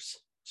ambassadors.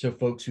 So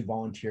folks who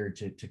volunteered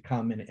to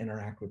come and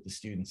interact with the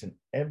students, and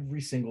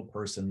every single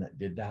person that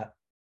did that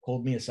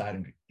pulled me aside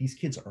and, these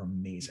kids are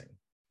amazing.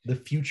 The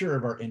future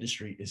of our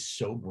industry is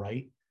so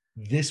bright.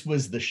 This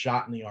was the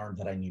shot in the arm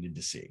that I needed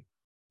to see.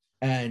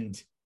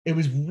 And it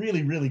was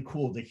really, really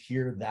cool to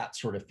hear that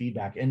sort of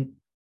feedback. And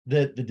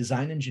the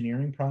design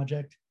engineering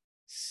project,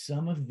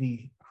 some of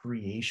the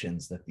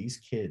creations that these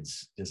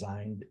kids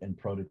designed and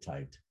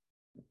prototyped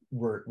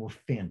were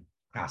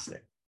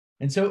fantastic.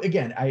 And so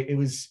again, it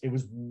was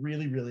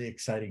really, really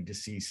exciting to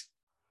see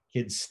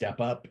kids step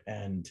up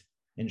and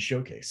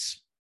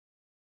showcase.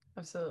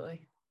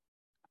 Absolutely.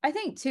 I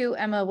think too,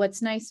 Emma,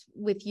 what's nice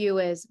with you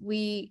is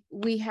we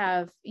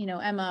have,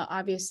 Emma,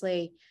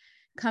 obviously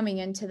coming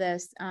into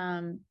this,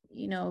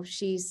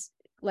 she's,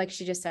 like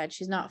she just said,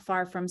 she's not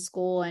far from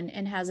school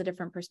and has a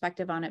different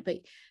perspective on it, but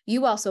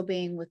you also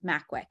being with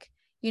MACWIC,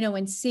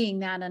 and seeing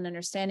that and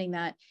understanding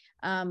that.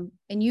 And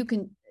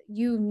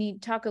you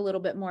need to talk a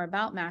little bit more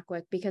about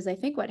MacWic, because I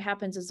think what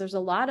happens is there's a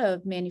lot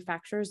of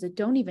manufacturers that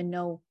don't even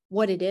know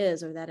what it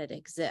is or that it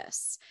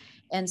exists.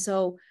 And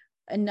so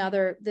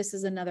this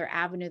is another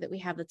avenue that we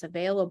have that's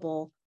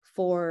available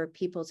for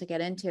people to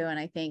get into. And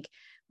I think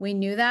we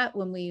knew that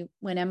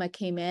when Emma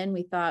came in,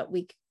 we thought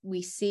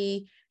we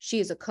see she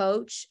is a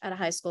coach at a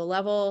high school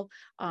level.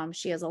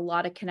 She has a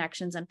lot of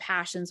connections and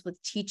passions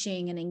with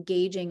teaching and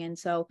engaging. And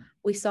so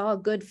we saw a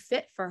good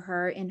fit for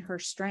her in her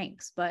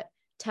strengths. But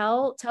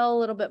tell a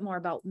little bit more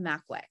about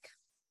MacWic.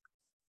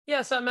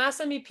 Yeah, so at Mass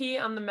MEP,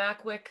 I'm the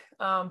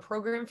MacWic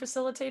program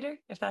facilitator,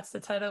 if that's the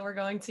title we're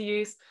going to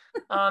use.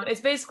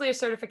 It's basically a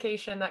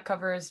certification that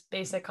covers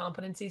basic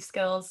competency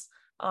skills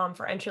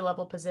for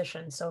entry-level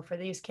positions. So for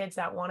these kids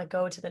that want to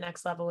go to the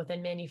next level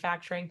within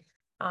manufacturing,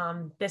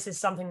 this is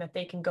something that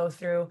they can go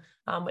through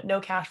with no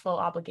cash flow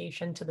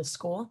obligation to the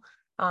school.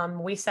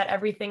 We set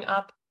everything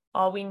up.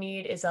 All we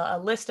need is a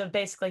list of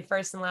basically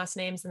first and last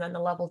names, and then the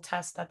level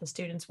test that the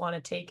students want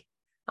to take.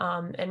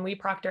 And we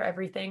proctor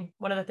everything.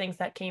 One of the things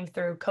that came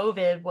through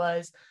COVID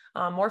was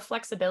more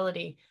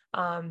flexibility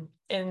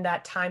in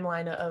that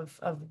timeline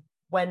of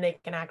when they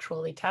can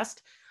actually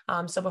test.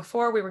 So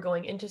before we were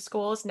going into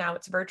schools, now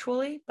it's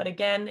virtually, but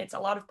again, it's a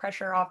lot of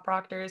pressure off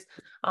proctors.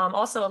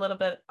 Also a little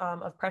bit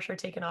of pressure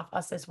taken off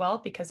us as well,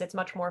 because it's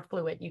much more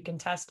fluid. You can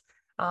test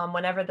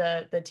whenever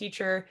the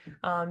teacher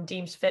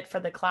deems fit for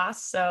the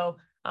class. So,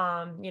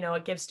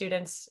 it gives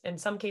students in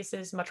some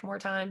cases much more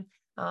time,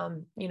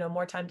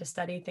 more time to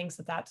study, things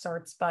of that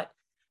sorts. But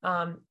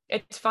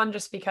it's fun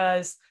just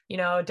because,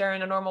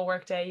 during a normal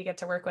work day, you get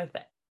to work with,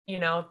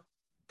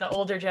 the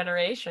older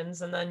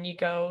generations, and then you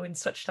go and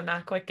switch to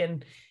MacWic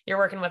and you're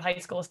working with high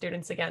school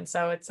students again.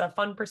 So it's a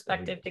fun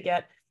perspective to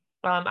get.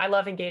 I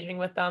love engaging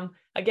with them.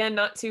 Again,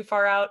 not too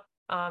far out.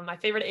 My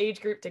favorite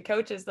age group to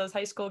coach is those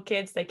high school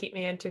kids. They keep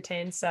me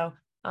entertained. So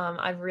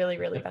I've really,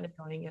 really been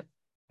enjoying it.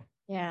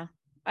 Yeah.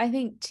 I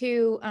think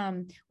too,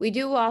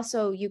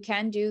 you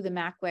can do the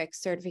MacWic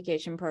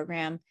certification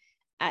program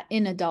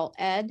in adult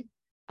ed.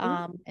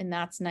 And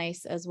that's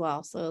nice as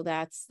well. So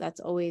that's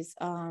always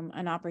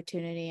an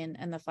opportunity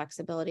and the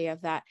flexibility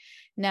of that.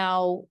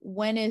 Now,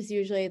 when is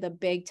usually the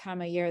big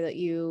time of year that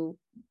you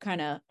kind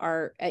of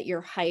are at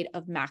your height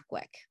of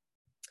MacWic?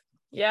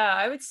 Yeah,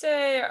 I would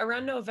say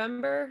around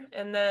November,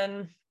 and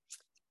then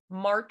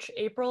March,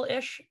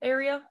 April-ish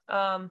area.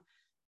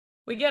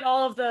 We get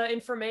all of the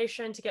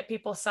information to get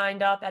people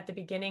signed up at the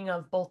beginning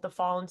of both the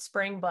fall and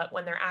spring, but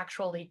when they're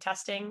actually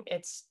testing,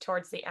 it's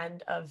towards the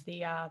end of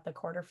the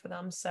quarter for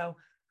them. So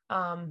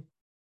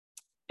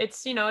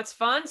it's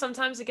fun.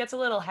 Sometimes it gets a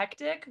little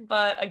hectic,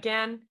 but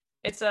again,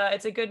 it's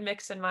a good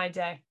mix in my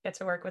day. Get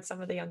to work with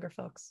some of the younger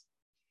folks.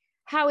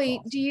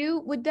 Howie,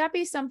 would that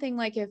be something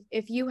like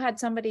if you had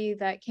somebody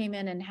that came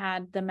in and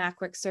had the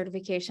MacWic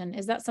certification,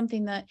 is that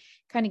something that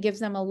kind of gives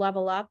them a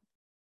level up?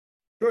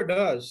 Sure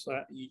does.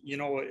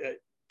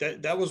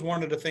 That was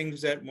one of the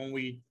things that when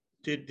we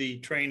did the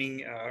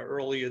training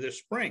earlier this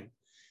spring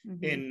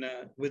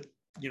with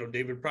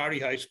David Prouty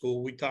High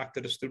School, we talked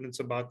to the students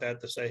about that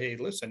to say, hey,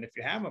 listen, if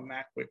you have a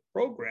MacWic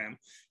program,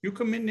 you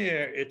come in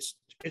there, it's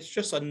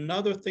just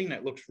another thing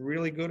that looks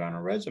really good on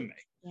a resume.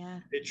 Yeah.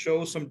 It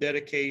shows some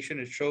dedication.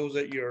 It shows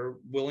that you're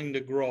willing to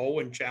grow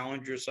and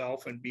challenge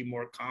yourself and be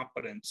more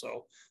competent.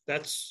 So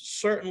that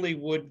certainly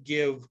would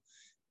give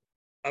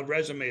a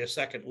resume a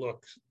second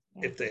look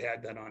if they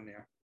had that on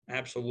there.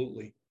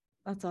 Absolutely.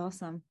 That's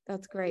awesome.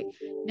 That's great.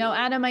 Now,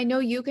 Adam, I know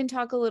you can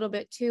talk a little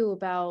bit too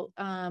about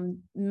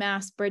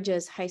Mass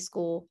Bridges High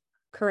School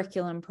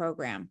curriculum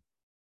program.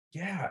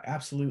 Yeah,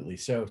 absolutely.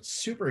 So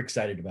super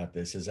excited about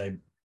this. As I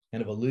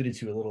kind of alluded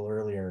to a little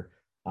earlier,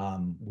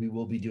 we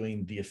will be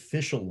doing the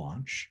official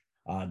launch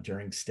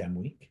during STEM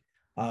Week.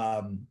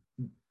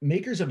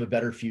 Makers of a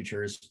Better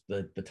Future is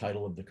the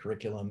title of the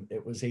curriculum.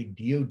 It was a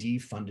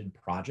DoD funded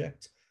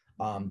project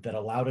that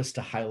allowed us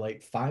to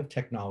highlight 5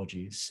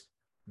 technologies,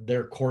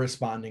 their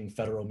corresponding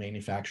Federal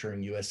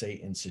Manufacturing USA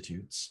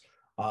institutes.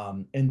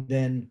 And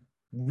then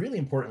really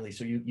importantly,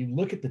 so you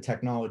look at the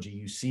technology,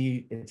 you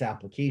see its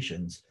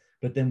applications,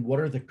 but then what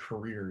are the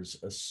careers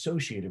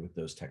associated with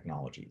those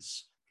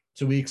technologies?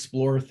 So we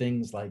explore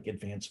things like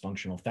advanced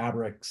functional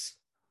fabrics,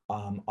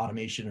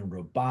 automation and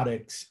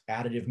robotics,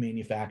 additive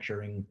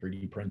manufacturing,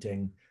 3D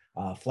printing,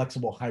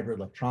 flexible hybrid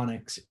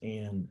electronics,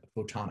 and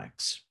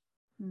photonics.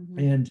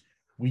 And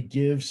we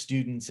give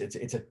students,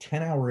 it's a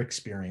 10-hour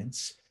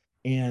experience.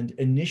 And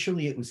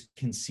initially it was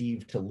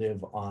conceived to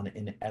live on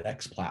an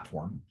edX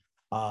platform.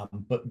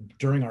 But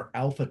during our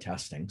alpha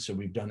testing, so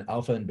we've done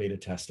alpha and beta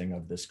testing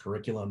of this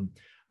curriculum.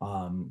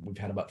 We've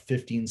had about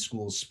 15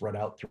 schools spread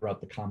out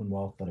throughout the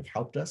Commonwealth that have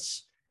helped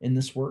us in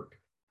this work.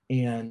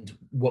 And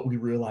what we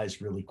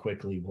realized really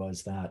quickly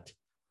was that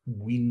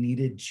we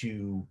needed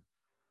to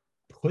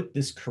put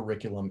this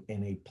curriculum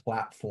in a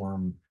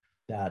platform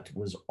that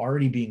was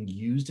already being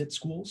used at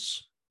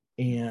schools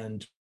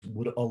and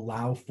would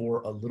allow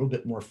for a little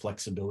bit more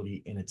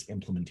flexibility in its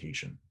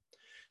implementation.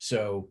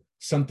 So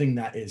something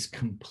that is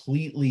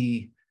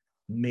completely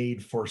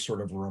made for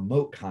sort of a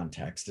remote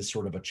context is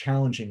sort of a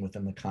challenging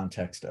within the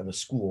context of a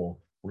school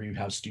where you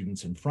have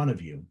students in front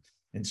of you.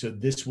 And so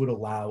this would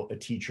allow a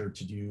teacher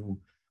to do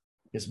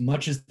as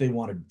much as they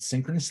wanted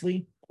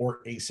synchronously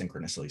or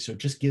asynchronously. So it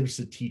just gives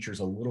the teachers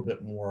a little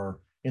bit more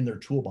in their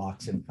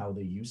toolbox and how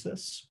they use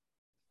this.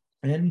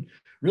 And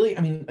really,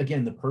 I mean,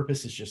 again, the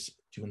purpose is just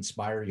to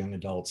inspire young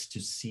adults to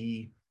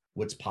see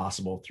what's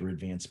possible through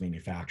advanced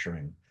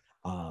manufacturing,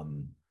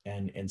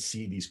 and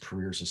see these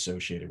careers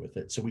associated with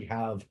it. So we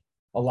have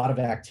a lot of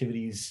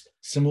activities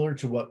similar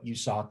to what you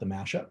saw at the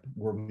mashup,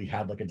 where we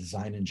had like a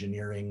design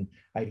engineering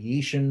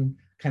ideation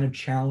kind of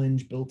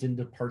challenge built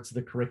into parts of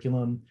the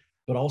curriculum,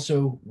 but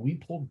also we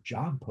pulled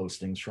job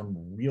postings from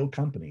real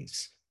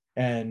companies,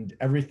 and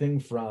everything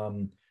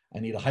from I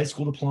need a high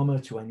school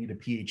diploma to I need a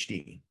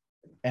PhD,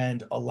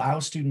 and allow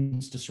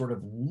students to sort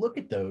of look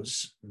at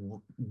those,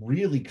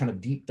 really kind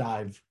of deep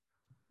dive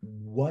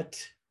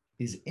what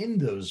is in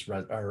those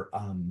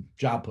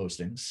job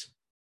postings,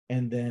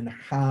 and then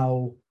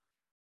how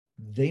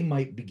they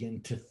might begin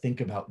to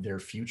think about their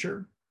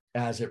future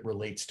as it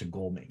relates to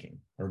goal making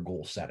or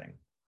goal setting.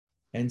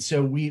 And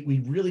so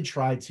we really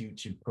try to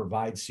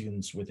provide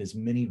students with as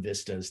many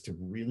vistas to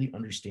really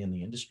understand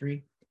the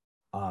industry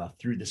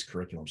through this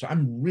curriculum. So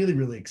I'm really,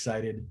 really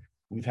excited.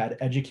 We've had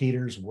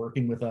educators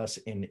working with us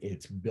in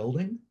its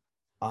building.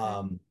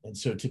 And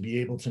so to be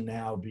able to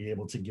now be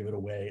able to give it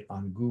away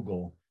on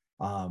Google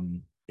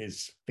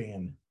is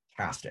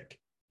fantastic.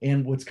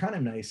 And what's kind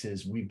of nice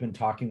is we've been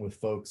talking with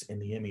folks in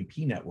the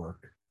MEP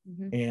network,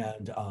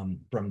 and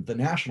from the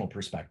national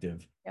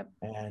perspective,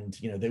 and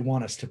they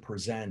want us to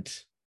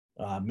present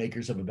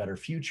Makers of a Better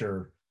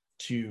Future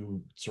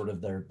to sort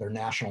of their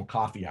national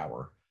coffee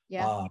hour,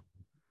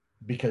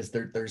 because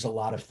there's a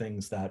lot of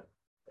things that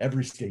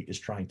every state is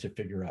trying to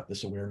figure out,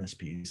 this awareness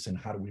piece and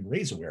how do we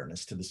raise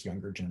awareness to this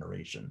younger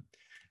generation.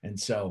 And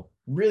so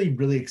really,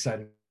 really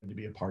excited to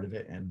be a part of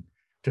it, and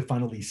to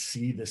finally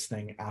see this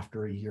thing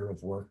after a year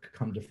of work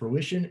come to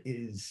fruition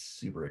is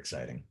super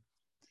exciting.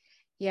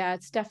 Yeah,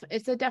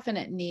 it's a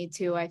definite need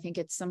too. I think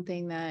it's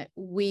something that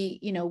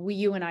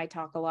you and I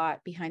talk a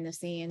lot behind the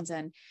scenes,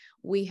 and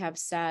we have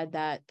said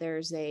that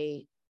there's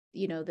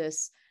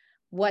this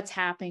what's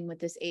happening with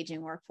this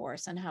aging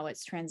workforce and how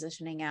it's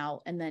transitioning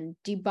out, and then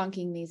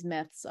debunking these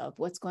myths of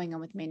what's going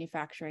on with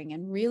manufacturing,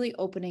 and really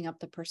opening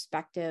up the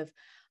perspective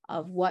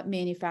of what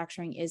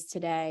manufacturing is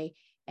today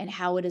and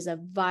how it is a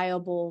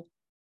viable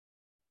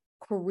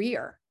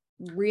career,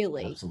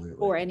 really. Absolutely.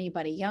 For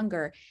anybody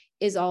younger,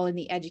 is all in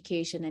the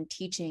education and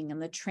teaching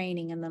and the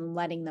training, and then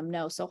letting them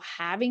know. So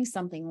having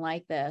something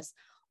like this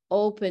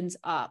opens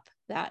up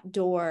that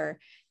door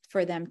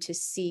for them to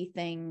see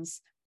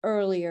things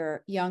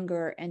earlier,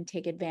 younger, and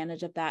take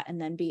advantage of that, and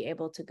then be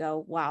able to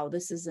go, wow,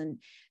 this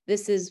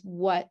is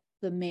what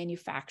the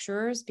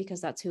manufacturers,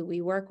 because that's who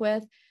we work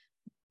with.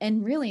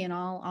 And really, in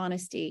all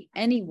honesty,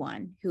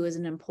 anyone who is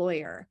an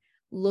employer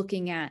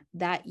looking at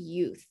that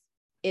youth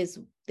is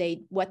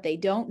what they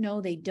don't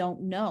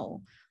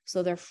know.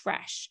 So they're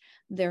fresh,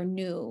 they're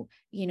new,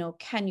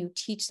 can you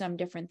teach them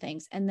different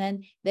things? And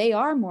then they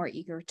are more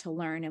eager to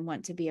learn and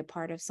want to be a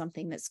part of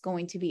something that's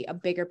going to be a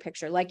bigger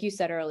picture. Like you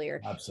said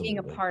earlier, Absolutely. Being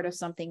a part of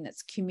something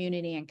that's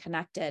community and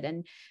connected,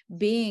 and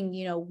being,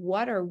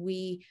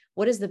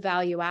 what is the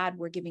value add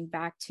we're giving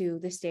back to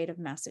the state of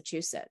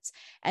Massachusetts,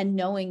 and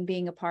knowing,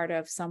 being a part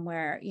of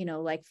somewhere,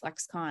 like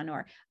FlexCon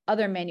or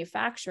other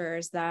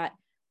manufacturers that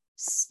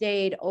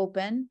stayed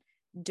open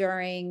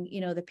during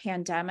the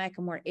pandemic,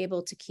 and we're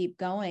able to keep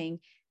going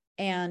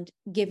and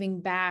giving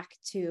back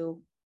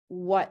to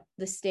what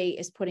the state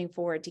is putting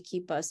forward to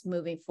keep us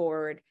moving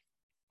forward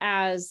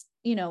as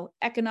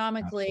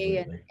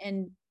economically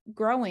and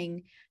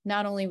growing,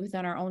 not only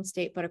within our own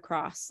state but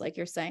across, like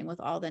you're saying, with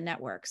all the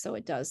networks. So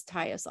it does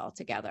tie us all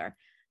together.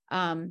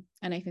 And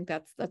I think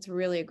that's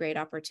really a great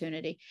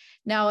opportunity.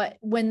 Now,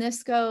 when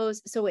this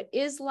goes, so it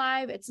is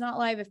live, it's not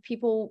live. If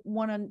people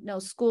want to know,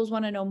 schools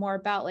want to know more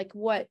about, like,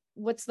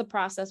 what's the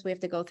process we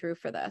have to go through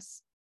for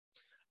this?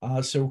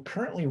 So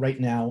currently right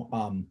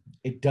now,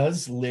 it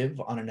does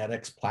live on an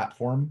edX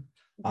platform,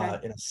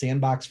 in a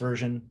sandbox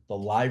version. The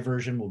live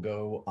version will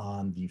go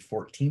on the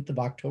 14th of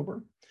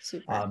October.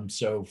 Super.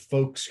 So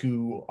folks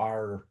who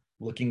are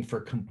looking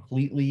for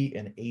completely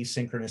an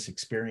asynchronous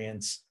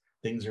experience,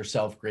 things are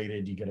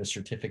self-graded, you get a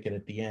certificate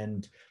at the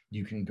end,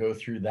 you can go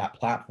through that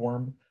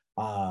platform,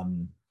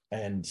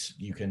 and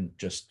you can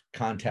just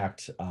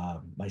contact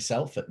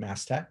myself at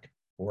MassTech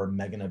or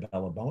Megan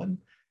Abella Bowen,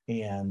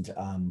 and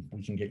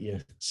we can get you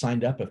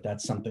signed up if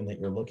that's something that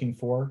you're looking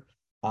for.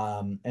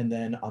 And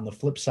then on the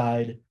flip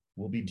side,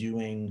 we'll be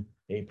doing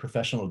a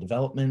professional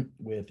development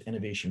with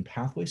Innovation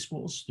Pathway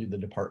Schools through the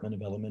Department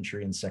of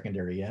Elementary and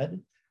Secondary Ed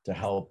to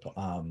help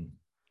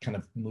kind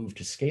of move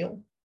to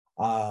scale.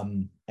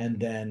 And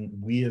then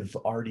we have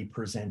already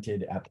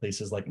presented at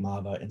places like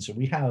MAVA. And so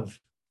we have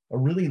a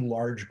really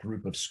large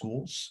group of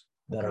schools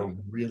that are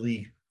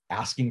really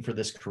asking for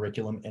this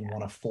curriculum and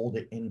want to fold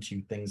it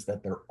into things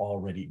that they're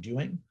already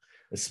doing,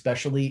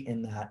 especially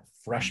in that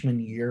freshman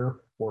year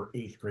or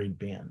 8th grade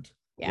band.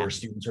 where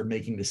students are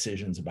making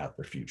decisions about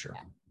their future.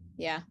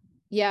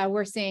 Yeah,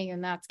 we're seeing,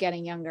 and that's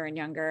getting younger and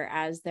younger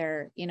as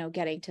they're,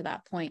 getting to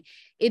that point.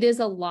 It is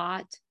a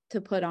lot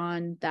to put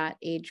on that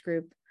age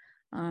group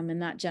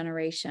and that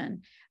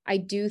generation. I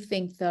do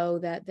think though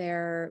that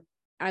they're,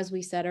 as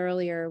we said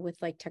earlier, with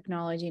like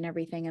technology and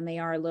everything, and they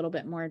are a little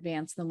bit more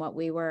advanced than what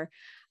we were.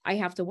 I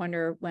have to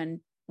wonder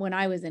when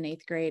I was in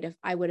 8th grade, if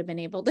I would have been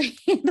able to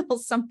handle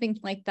something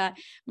like that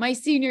my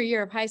senior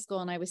year of high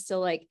school. And I was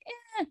still like,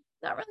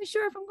 not really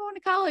sure if I'm going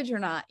to college or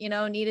not,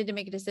 needed to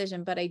make a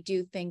decision. But I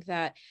do think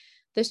that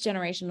this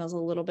generation is a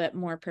little bit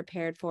more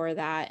prepared for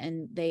that,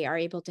 and they are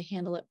able to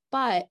handle it.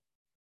 But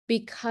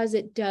because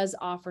it does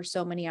offer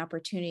so many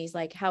opportunities,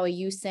 like how are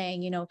you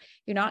saying,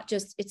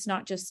 it's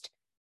not just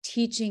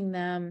teaching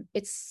them,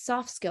 it's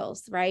soft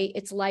skills, right?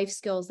 It's life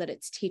skills that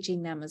it's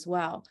teaching them as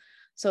well.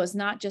 So it's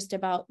not just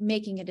about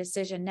making a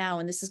decision now,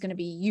 and this is going to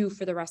be you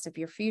for the rest of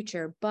your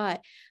future,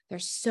 but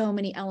there's so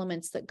many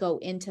elements that go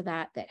into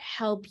that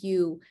help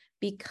you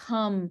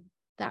become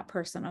that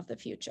person of the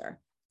future.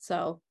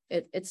 So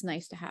it's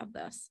nice to have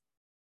this.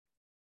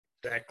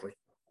 Exactly.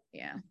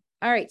 Yeah.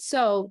 All right.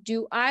 So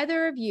do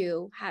either of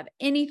you have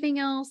anything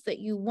else that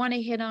you want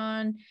to hit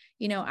on,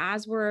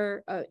 as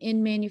we're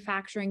in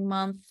manufacturing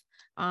month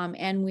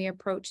and we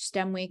approach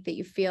STEM week, that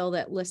you feel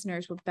that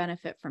listeners would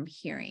benefit from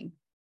hearing?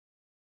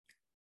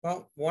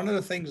 Well, one of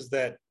the things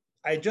that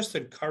I just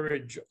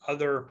encourage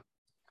other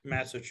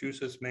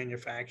Massachusetts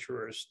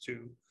manufacturers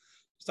to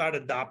start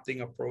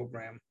adopting a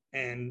program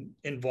and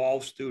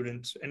involve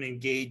students and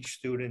engage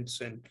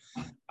students. And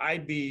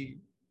I'd be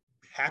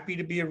happy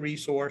to be a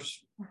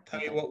resource,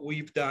 tell you what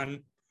we've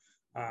done,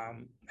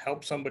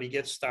 help somebody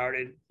get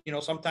started.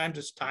 Sometimes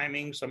it's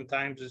timing,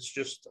 sometimes it's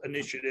just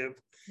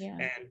initiative. Yeah.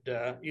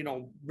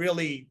 And,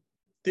 really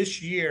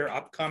this year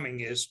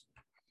upcoming is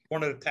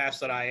one of the tasks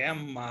that I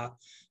am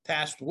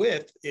tasked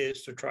with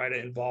is to try to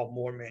involve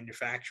more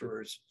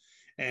manufacturers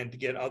and to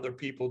get other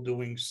people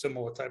doing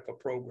similar type of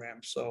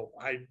programs. So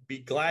I'd be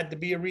glad to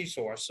be a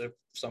resource if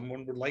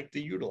someone would like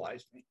to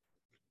utilize me.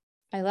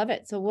 I love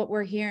it. So what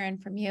we're hearing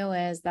from you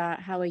is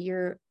that, Howie,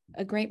 you're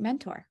a great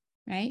mentor,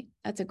 right?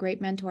 That's a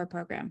great mentor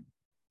program.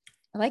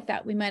 I like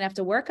that. We might have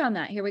to work on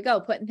that. Here we go.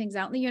 Putting things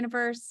out in the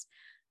universe,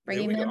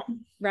 bringing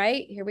them,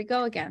 right? Here we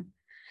go again.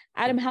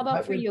 Adam, how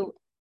about for you?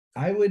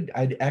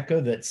 I'd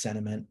echo that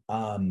sentiment.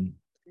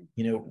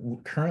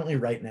 Currently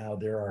right now,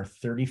 there are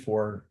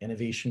 34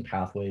 innovation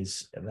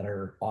pathways that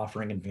are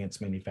offering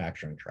advanced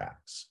manufacturing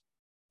tracks.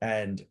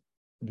 And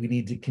we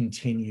need to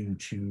continue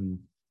to,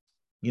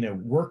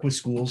 work with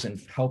schools and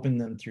helping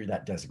them through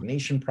that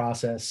designation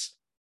process.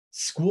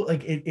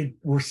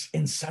 We're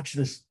in such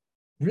this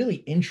really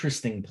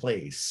interesting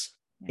place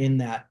in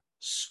that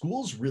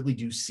schools really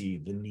do see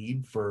the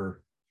need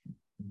for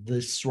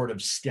this sort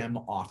of STEM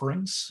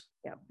offerings.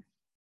 Yep.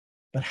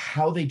 But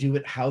how they do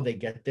it, how they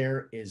get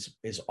there is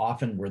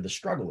often where the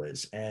struggle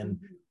is. And,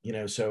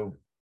 so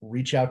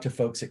reach out to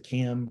folks at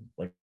CAM,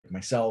 like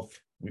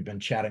myself. We've been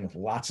chatting with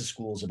lots of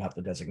schools about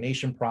the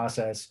designation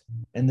process.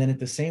 And then at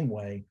the same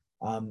way,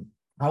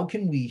 how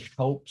can we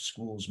help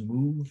schools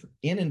move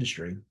in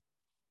industry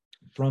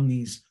from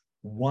these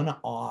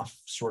one-off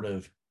sort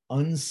of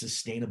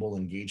unsustainable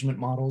engagement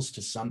models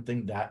to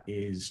something that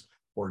is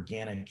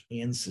organic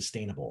and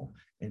sustainable,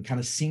 and kind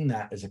of seeing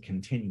that as a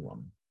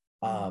continuum.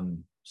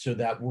 So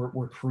that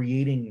we're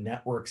creating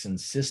networks and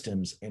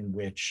systems in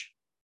which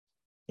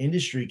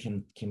industry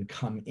can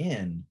come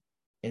in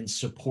and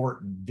support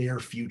their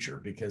future,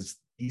 because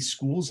these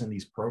schools and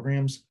these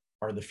programs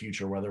are the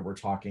future, whether we're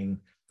talking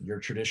your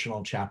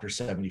traditional Chapter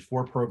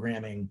 74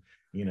 programming,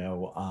 the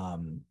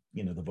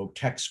Voc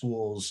Tech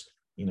schools,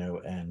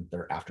 and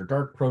their after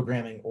dark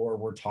programming, or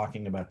we're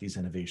talking about these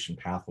innovation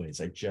pathways.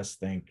 I just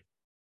think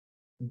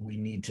we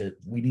need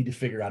to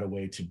figure out a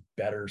way to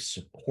better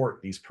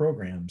support these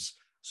programs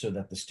so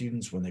that the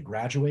students, when they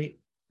graduate,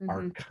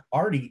 are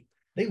already,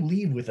 they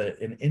leave with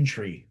an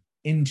entry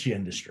into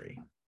industry.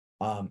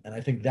 And I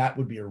think that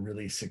would be a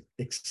really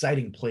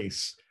exciting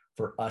place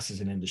for us as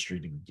an industry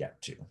to get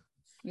to.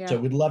 Yeah. So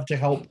we'd love to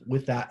help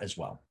with that as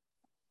well.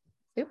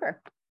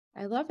 Super.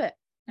 I love it.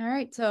 All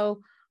right.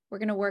 So we're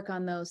going to work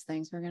on those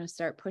things. We're going to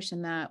start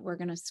pushing that. We're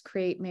going to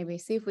create, maybe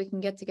see if we can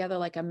get together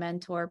like a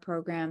mentor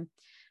program.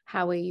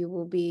 Howie, you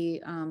will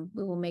be,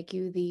 we will make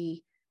you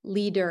the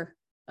leader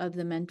of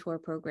the mentor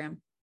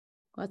program.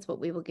 That's what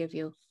we will give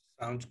you.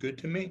 Sounds good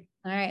to me.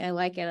 All right. I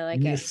like it. I like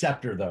you need it. A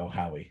scepter though,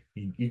 Howie.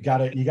 You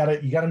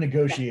gotta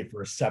negotiate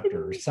for a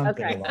scepter or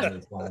something along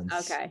those lines.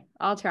 Okay.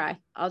 I'll try.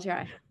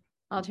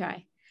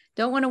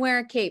 Don't want to wear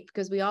a cape,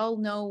 because we all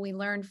know, we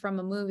learned from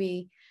a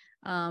movie,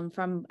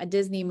 from a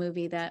Disney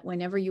movie, that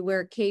whenever you wear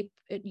a cape,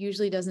 it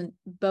usually doesn't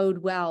bode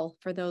well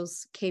for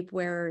those cape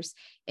wearers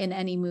in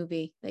any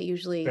movie. That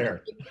usually,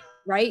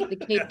 right? The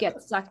cape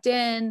gets sucked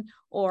in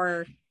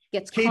or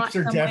gets Capes caught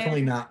are somewhere.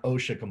 Definitely not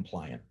OSHA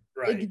compliant.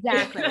 Right.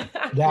 Exactly.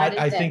 That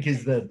I think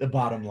is the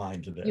bottom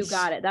line to this. You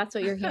got it. That's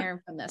what you're hearing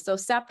from this. So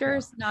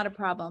scepters, not a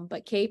problem,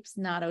 but capes,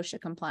 not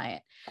OSHA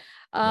compliant.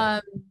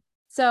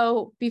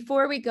 So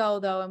before we go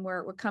though, and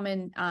we're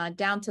coming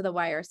down to the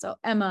wire. So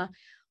Emma,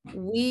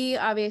 we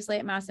obviously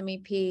at Mass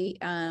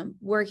MEP,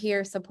 we're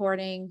here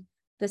supporting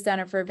the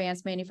Center for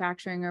Advanced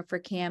Manufacturing, or for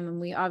CAM,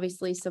 and we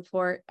obviously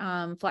support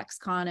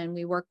FlexCon, and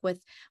we work with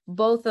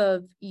both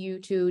of you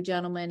two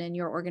gentlemen and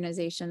your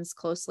organizations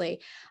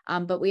closely.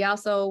 But we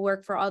also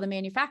work for all the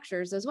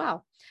manufacturers as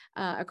well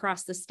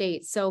across the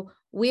state. So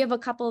we have a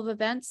couple of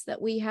events that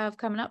we have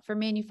coming up for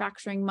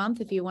Manufacturing Month.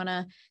 If you want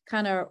to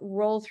kind of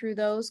roll through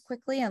those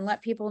quickly and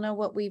let people know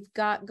what we've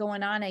got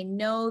going on. I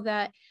know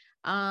that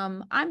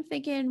I'm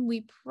thinking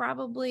we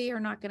probably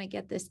are not going to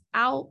get this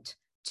out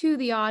to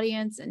the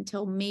audience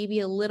until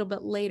maybe a little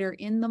bit later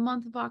in the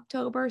month of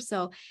October.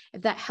 So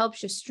if that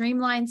helps you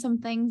streamline some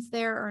things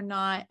there or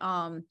not,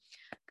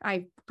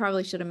 I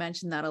probably should have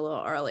mentioned that a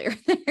little earlier.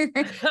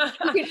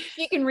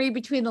 you can read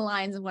between the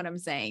lines of what I'm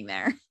saying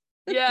there.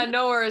 Yeah,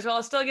 no worries. Well,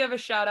 I'll still give a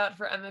shout out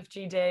for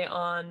MFG Day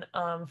on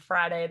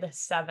Friday the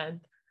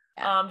 7th.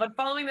 Yeah. But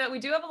following that, we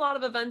do have a lot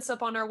of events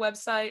up on our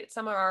website.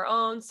 Some are our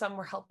own, some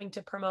we're helping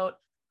to promote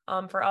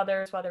for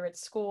others, whether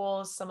it's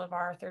schools, some of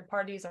our third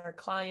parties, our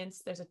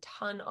clients. There's a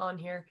ton on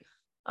here.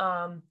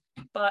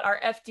 But our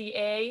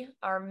FDA,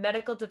 our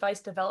Medical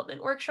Device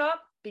Development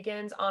Workshop,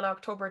 begins on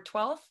October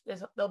 12th.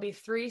 There'll be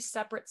 3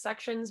 separate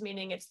sections,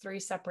 meaning it's 3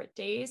 separate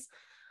days.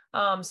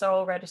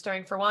 So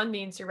registering for one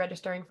means you're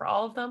registering for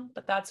all of them,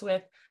 but that's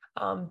with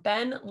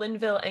Ben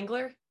Linville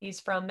Engler. He's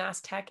from Mass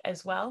Tech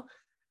as well.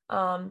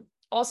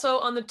 Also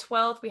on the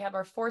 12th, we have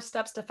our 4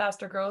 steps to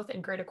faster growth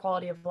and greater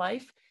quality of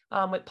life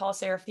with Paul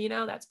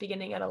Serafino. That's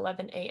beginning at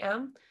 11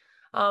 a.m.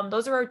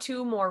 Those are our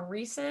 2 more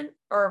recent,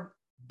 or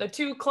the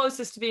 2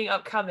 closest to being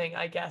upcoming,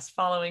 I guess,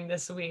 following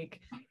this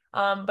week.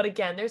 But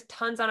again, there's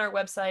tons on our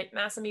website,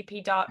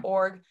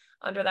 massmep.org,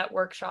 under that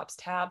workshops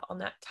tab on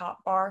that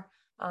top bar.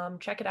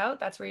 Check it out.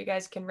 That's where you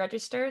guys can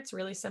register. It's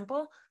really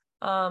simple.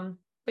 But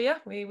yeah,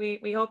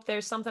 we hope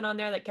there's something on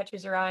there that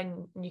catches your eye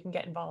and you can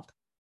get involved.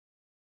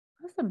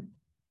 Awesome.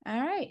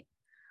 All right.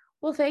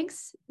 Well,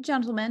 thanks,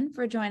 gentlemen,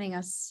 for joining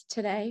us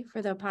today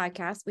for the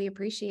podcast. We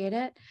appreciate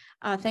it.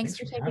 Thanks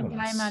for taking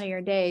time out of your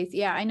days.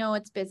 Yeah, I know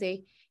it's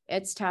busy.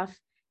 It's tough.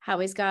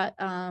 Howie's got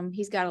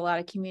he's got a lot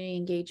of community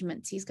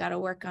engagements he's got to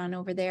work on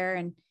over there,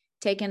 and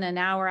taking an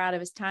hour out of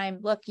his time.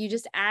 Look, you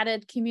just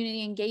added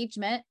community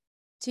engagement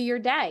to your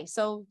day.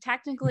 So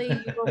technically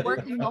you were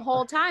working the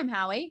whole time,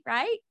 Howie,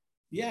 right?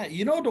 Yeah.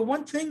 You know, the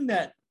one thing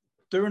that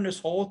during this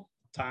whole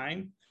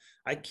time,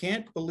 I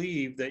can't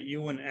believe that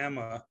you and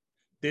Emma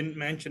didn't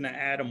mention to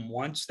Adam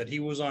once that he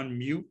was on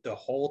mute the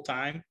whole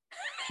time.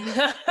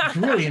 It's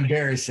really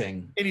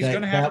embarrassing. And he's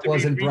going to have that to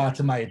wasn't brought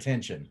to my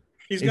attention.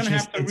 He's going to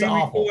have to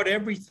re-record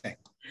everything.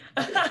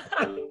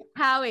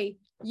 Howie,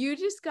 you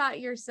just got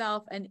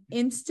yourself an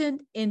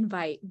instant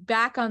invite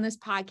back on this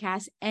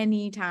podcast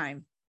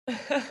anytime.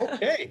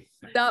 Okay.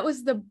 That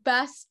was the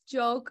best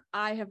joke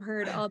I have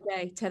heard all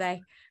day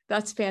today.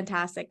 That's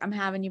fantastic. I'm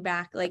having you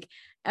back. Like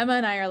Emma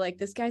and I are like,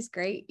 this guy's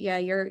great. Yeah,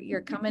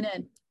 you're coming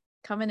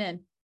in.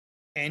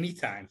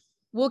 Anytime.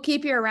 We'll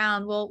keep you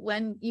around.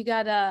 When you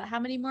got how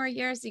many more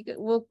years?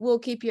 We'll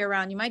keep you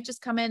around. You might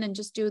just come in and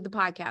just do the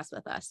podcast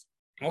with us.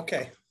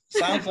 Okay.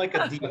 Sounds like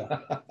a deal.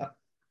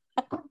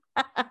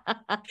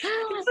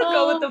 He's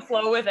go with the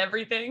flow with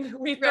everything.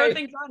 We throw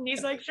things on and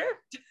he's like, sure.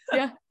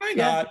 Yeah. Why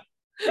not?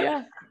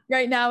 Yeah.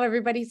 Right now,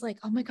 everybody's like,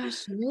 oh my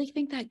gosh, do you really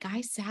think that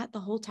guy sat the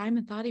whole time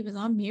and thought he was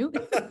on mute?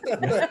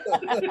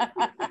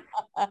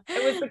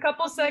 It was a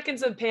couple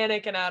seconds of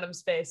panic in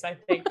Adam's face, I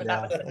think, but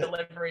that was the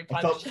delivery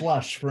punch. I felt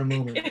flush for a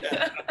moment.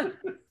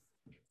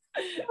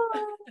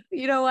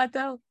 You know what,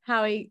 though?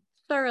 Howie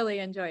thoroughly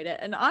enjoyed it.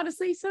 And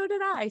honestly, so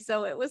did I.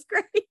 So it was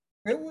great.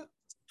 It was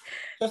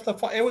just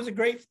it was a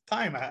great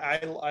time.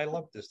 I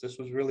loved this. This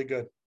was really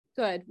good.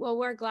 Good. Well,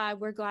 we're glad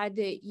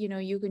that,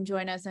 you can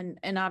join us. And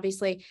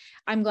obviously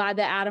I'm glad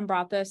that Adam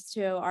brought this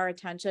to our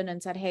attention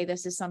and said, hey,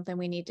 this is something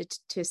we need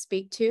to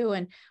speak to.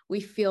 And we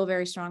feel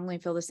very strongly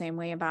the same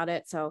way about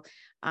it. So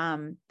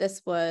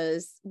this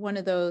was one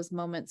of those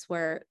moments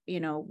where,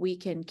 we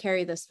can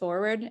carry this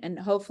forward, and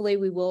hopefully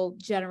we will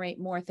generate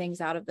more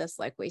things out of this,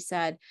 like we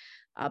said.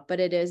 But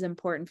it is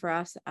important for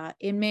us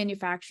in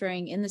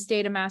manufacturing in the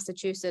state of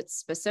Massachusetts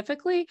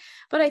specifically,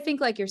 but I think,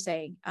 like you're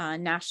saying,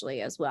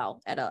 nationally as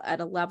well, at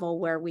a level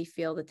where we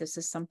feel that this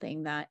is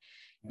something that,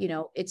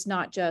 it's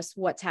not just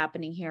what's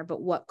happening here,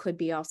 but what could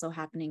be also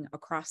happening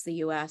across the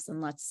U.S.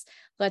 And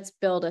let's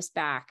build us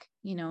back,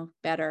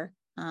 better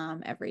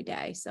every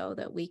day, so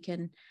that we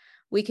can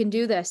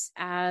do this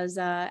as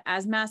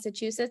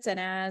Massachusetts and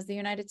as the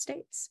United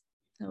States.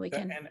 So we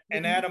can.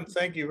 And Adam,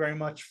 thank you very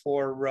much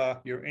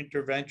for your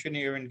intervention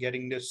here and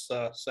getting this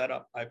set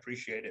up. I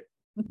appreciate it.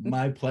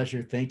 My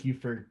pleasure. Thank you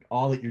for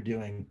all that you're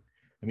doing.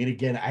 I mean,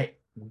 again,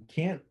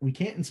 we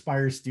can't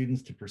inspire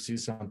students to pursue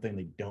something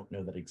they don't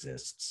know that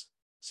exists.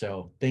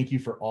 So thank you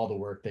for all the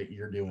work that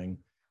you're doing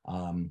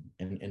and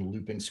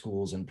looping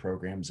schools and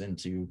programs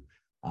into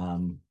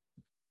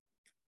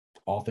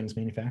all things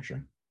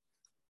manufacturing.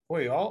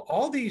 Boy,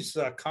 all these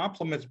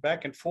compliments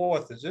back and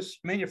forth. Is this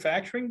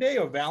Manufacturing Day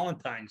or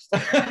Valentine's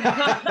Day?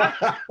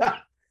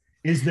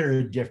 Is there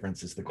a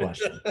difference is the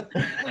question.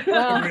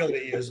 It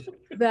really is.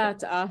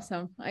 That's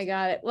awesome. I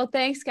got it. Well,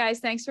 thanks guys.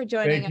 Thanks for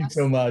joining Thank us.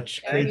 you so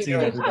much. I Great really seeing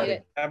appreciate everybody.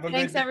 it. Have a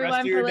Thanks good rest everyone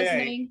of your for day.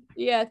 listening.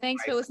 Yeah,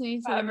 thanks for Bye.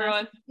 listening to Bye, the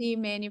everyone. Massamy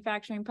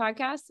Manufacturing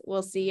Podcast.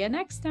 We'll see you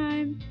next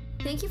time.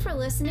 Thank you for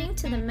listening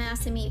to the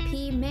Massamy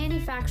P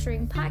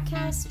Manufacturing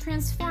Podcast,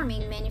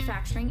 Transforming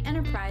Manufacturing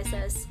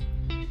Enterprises.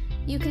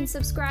 You can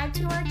subscribe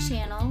to our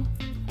channel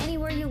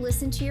anywhere you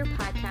listen to your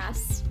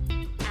podcasts,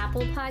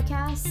 Apple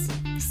Podcasts,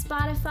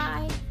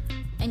 Spotify,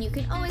 and you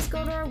can always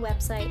go to our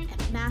website at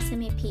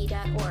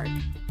massamyp.org.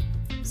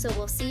 So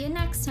we'll see you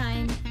next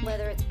time,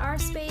 whether it's our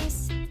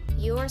space,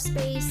 your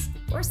space,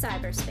 or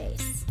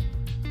cyberspace.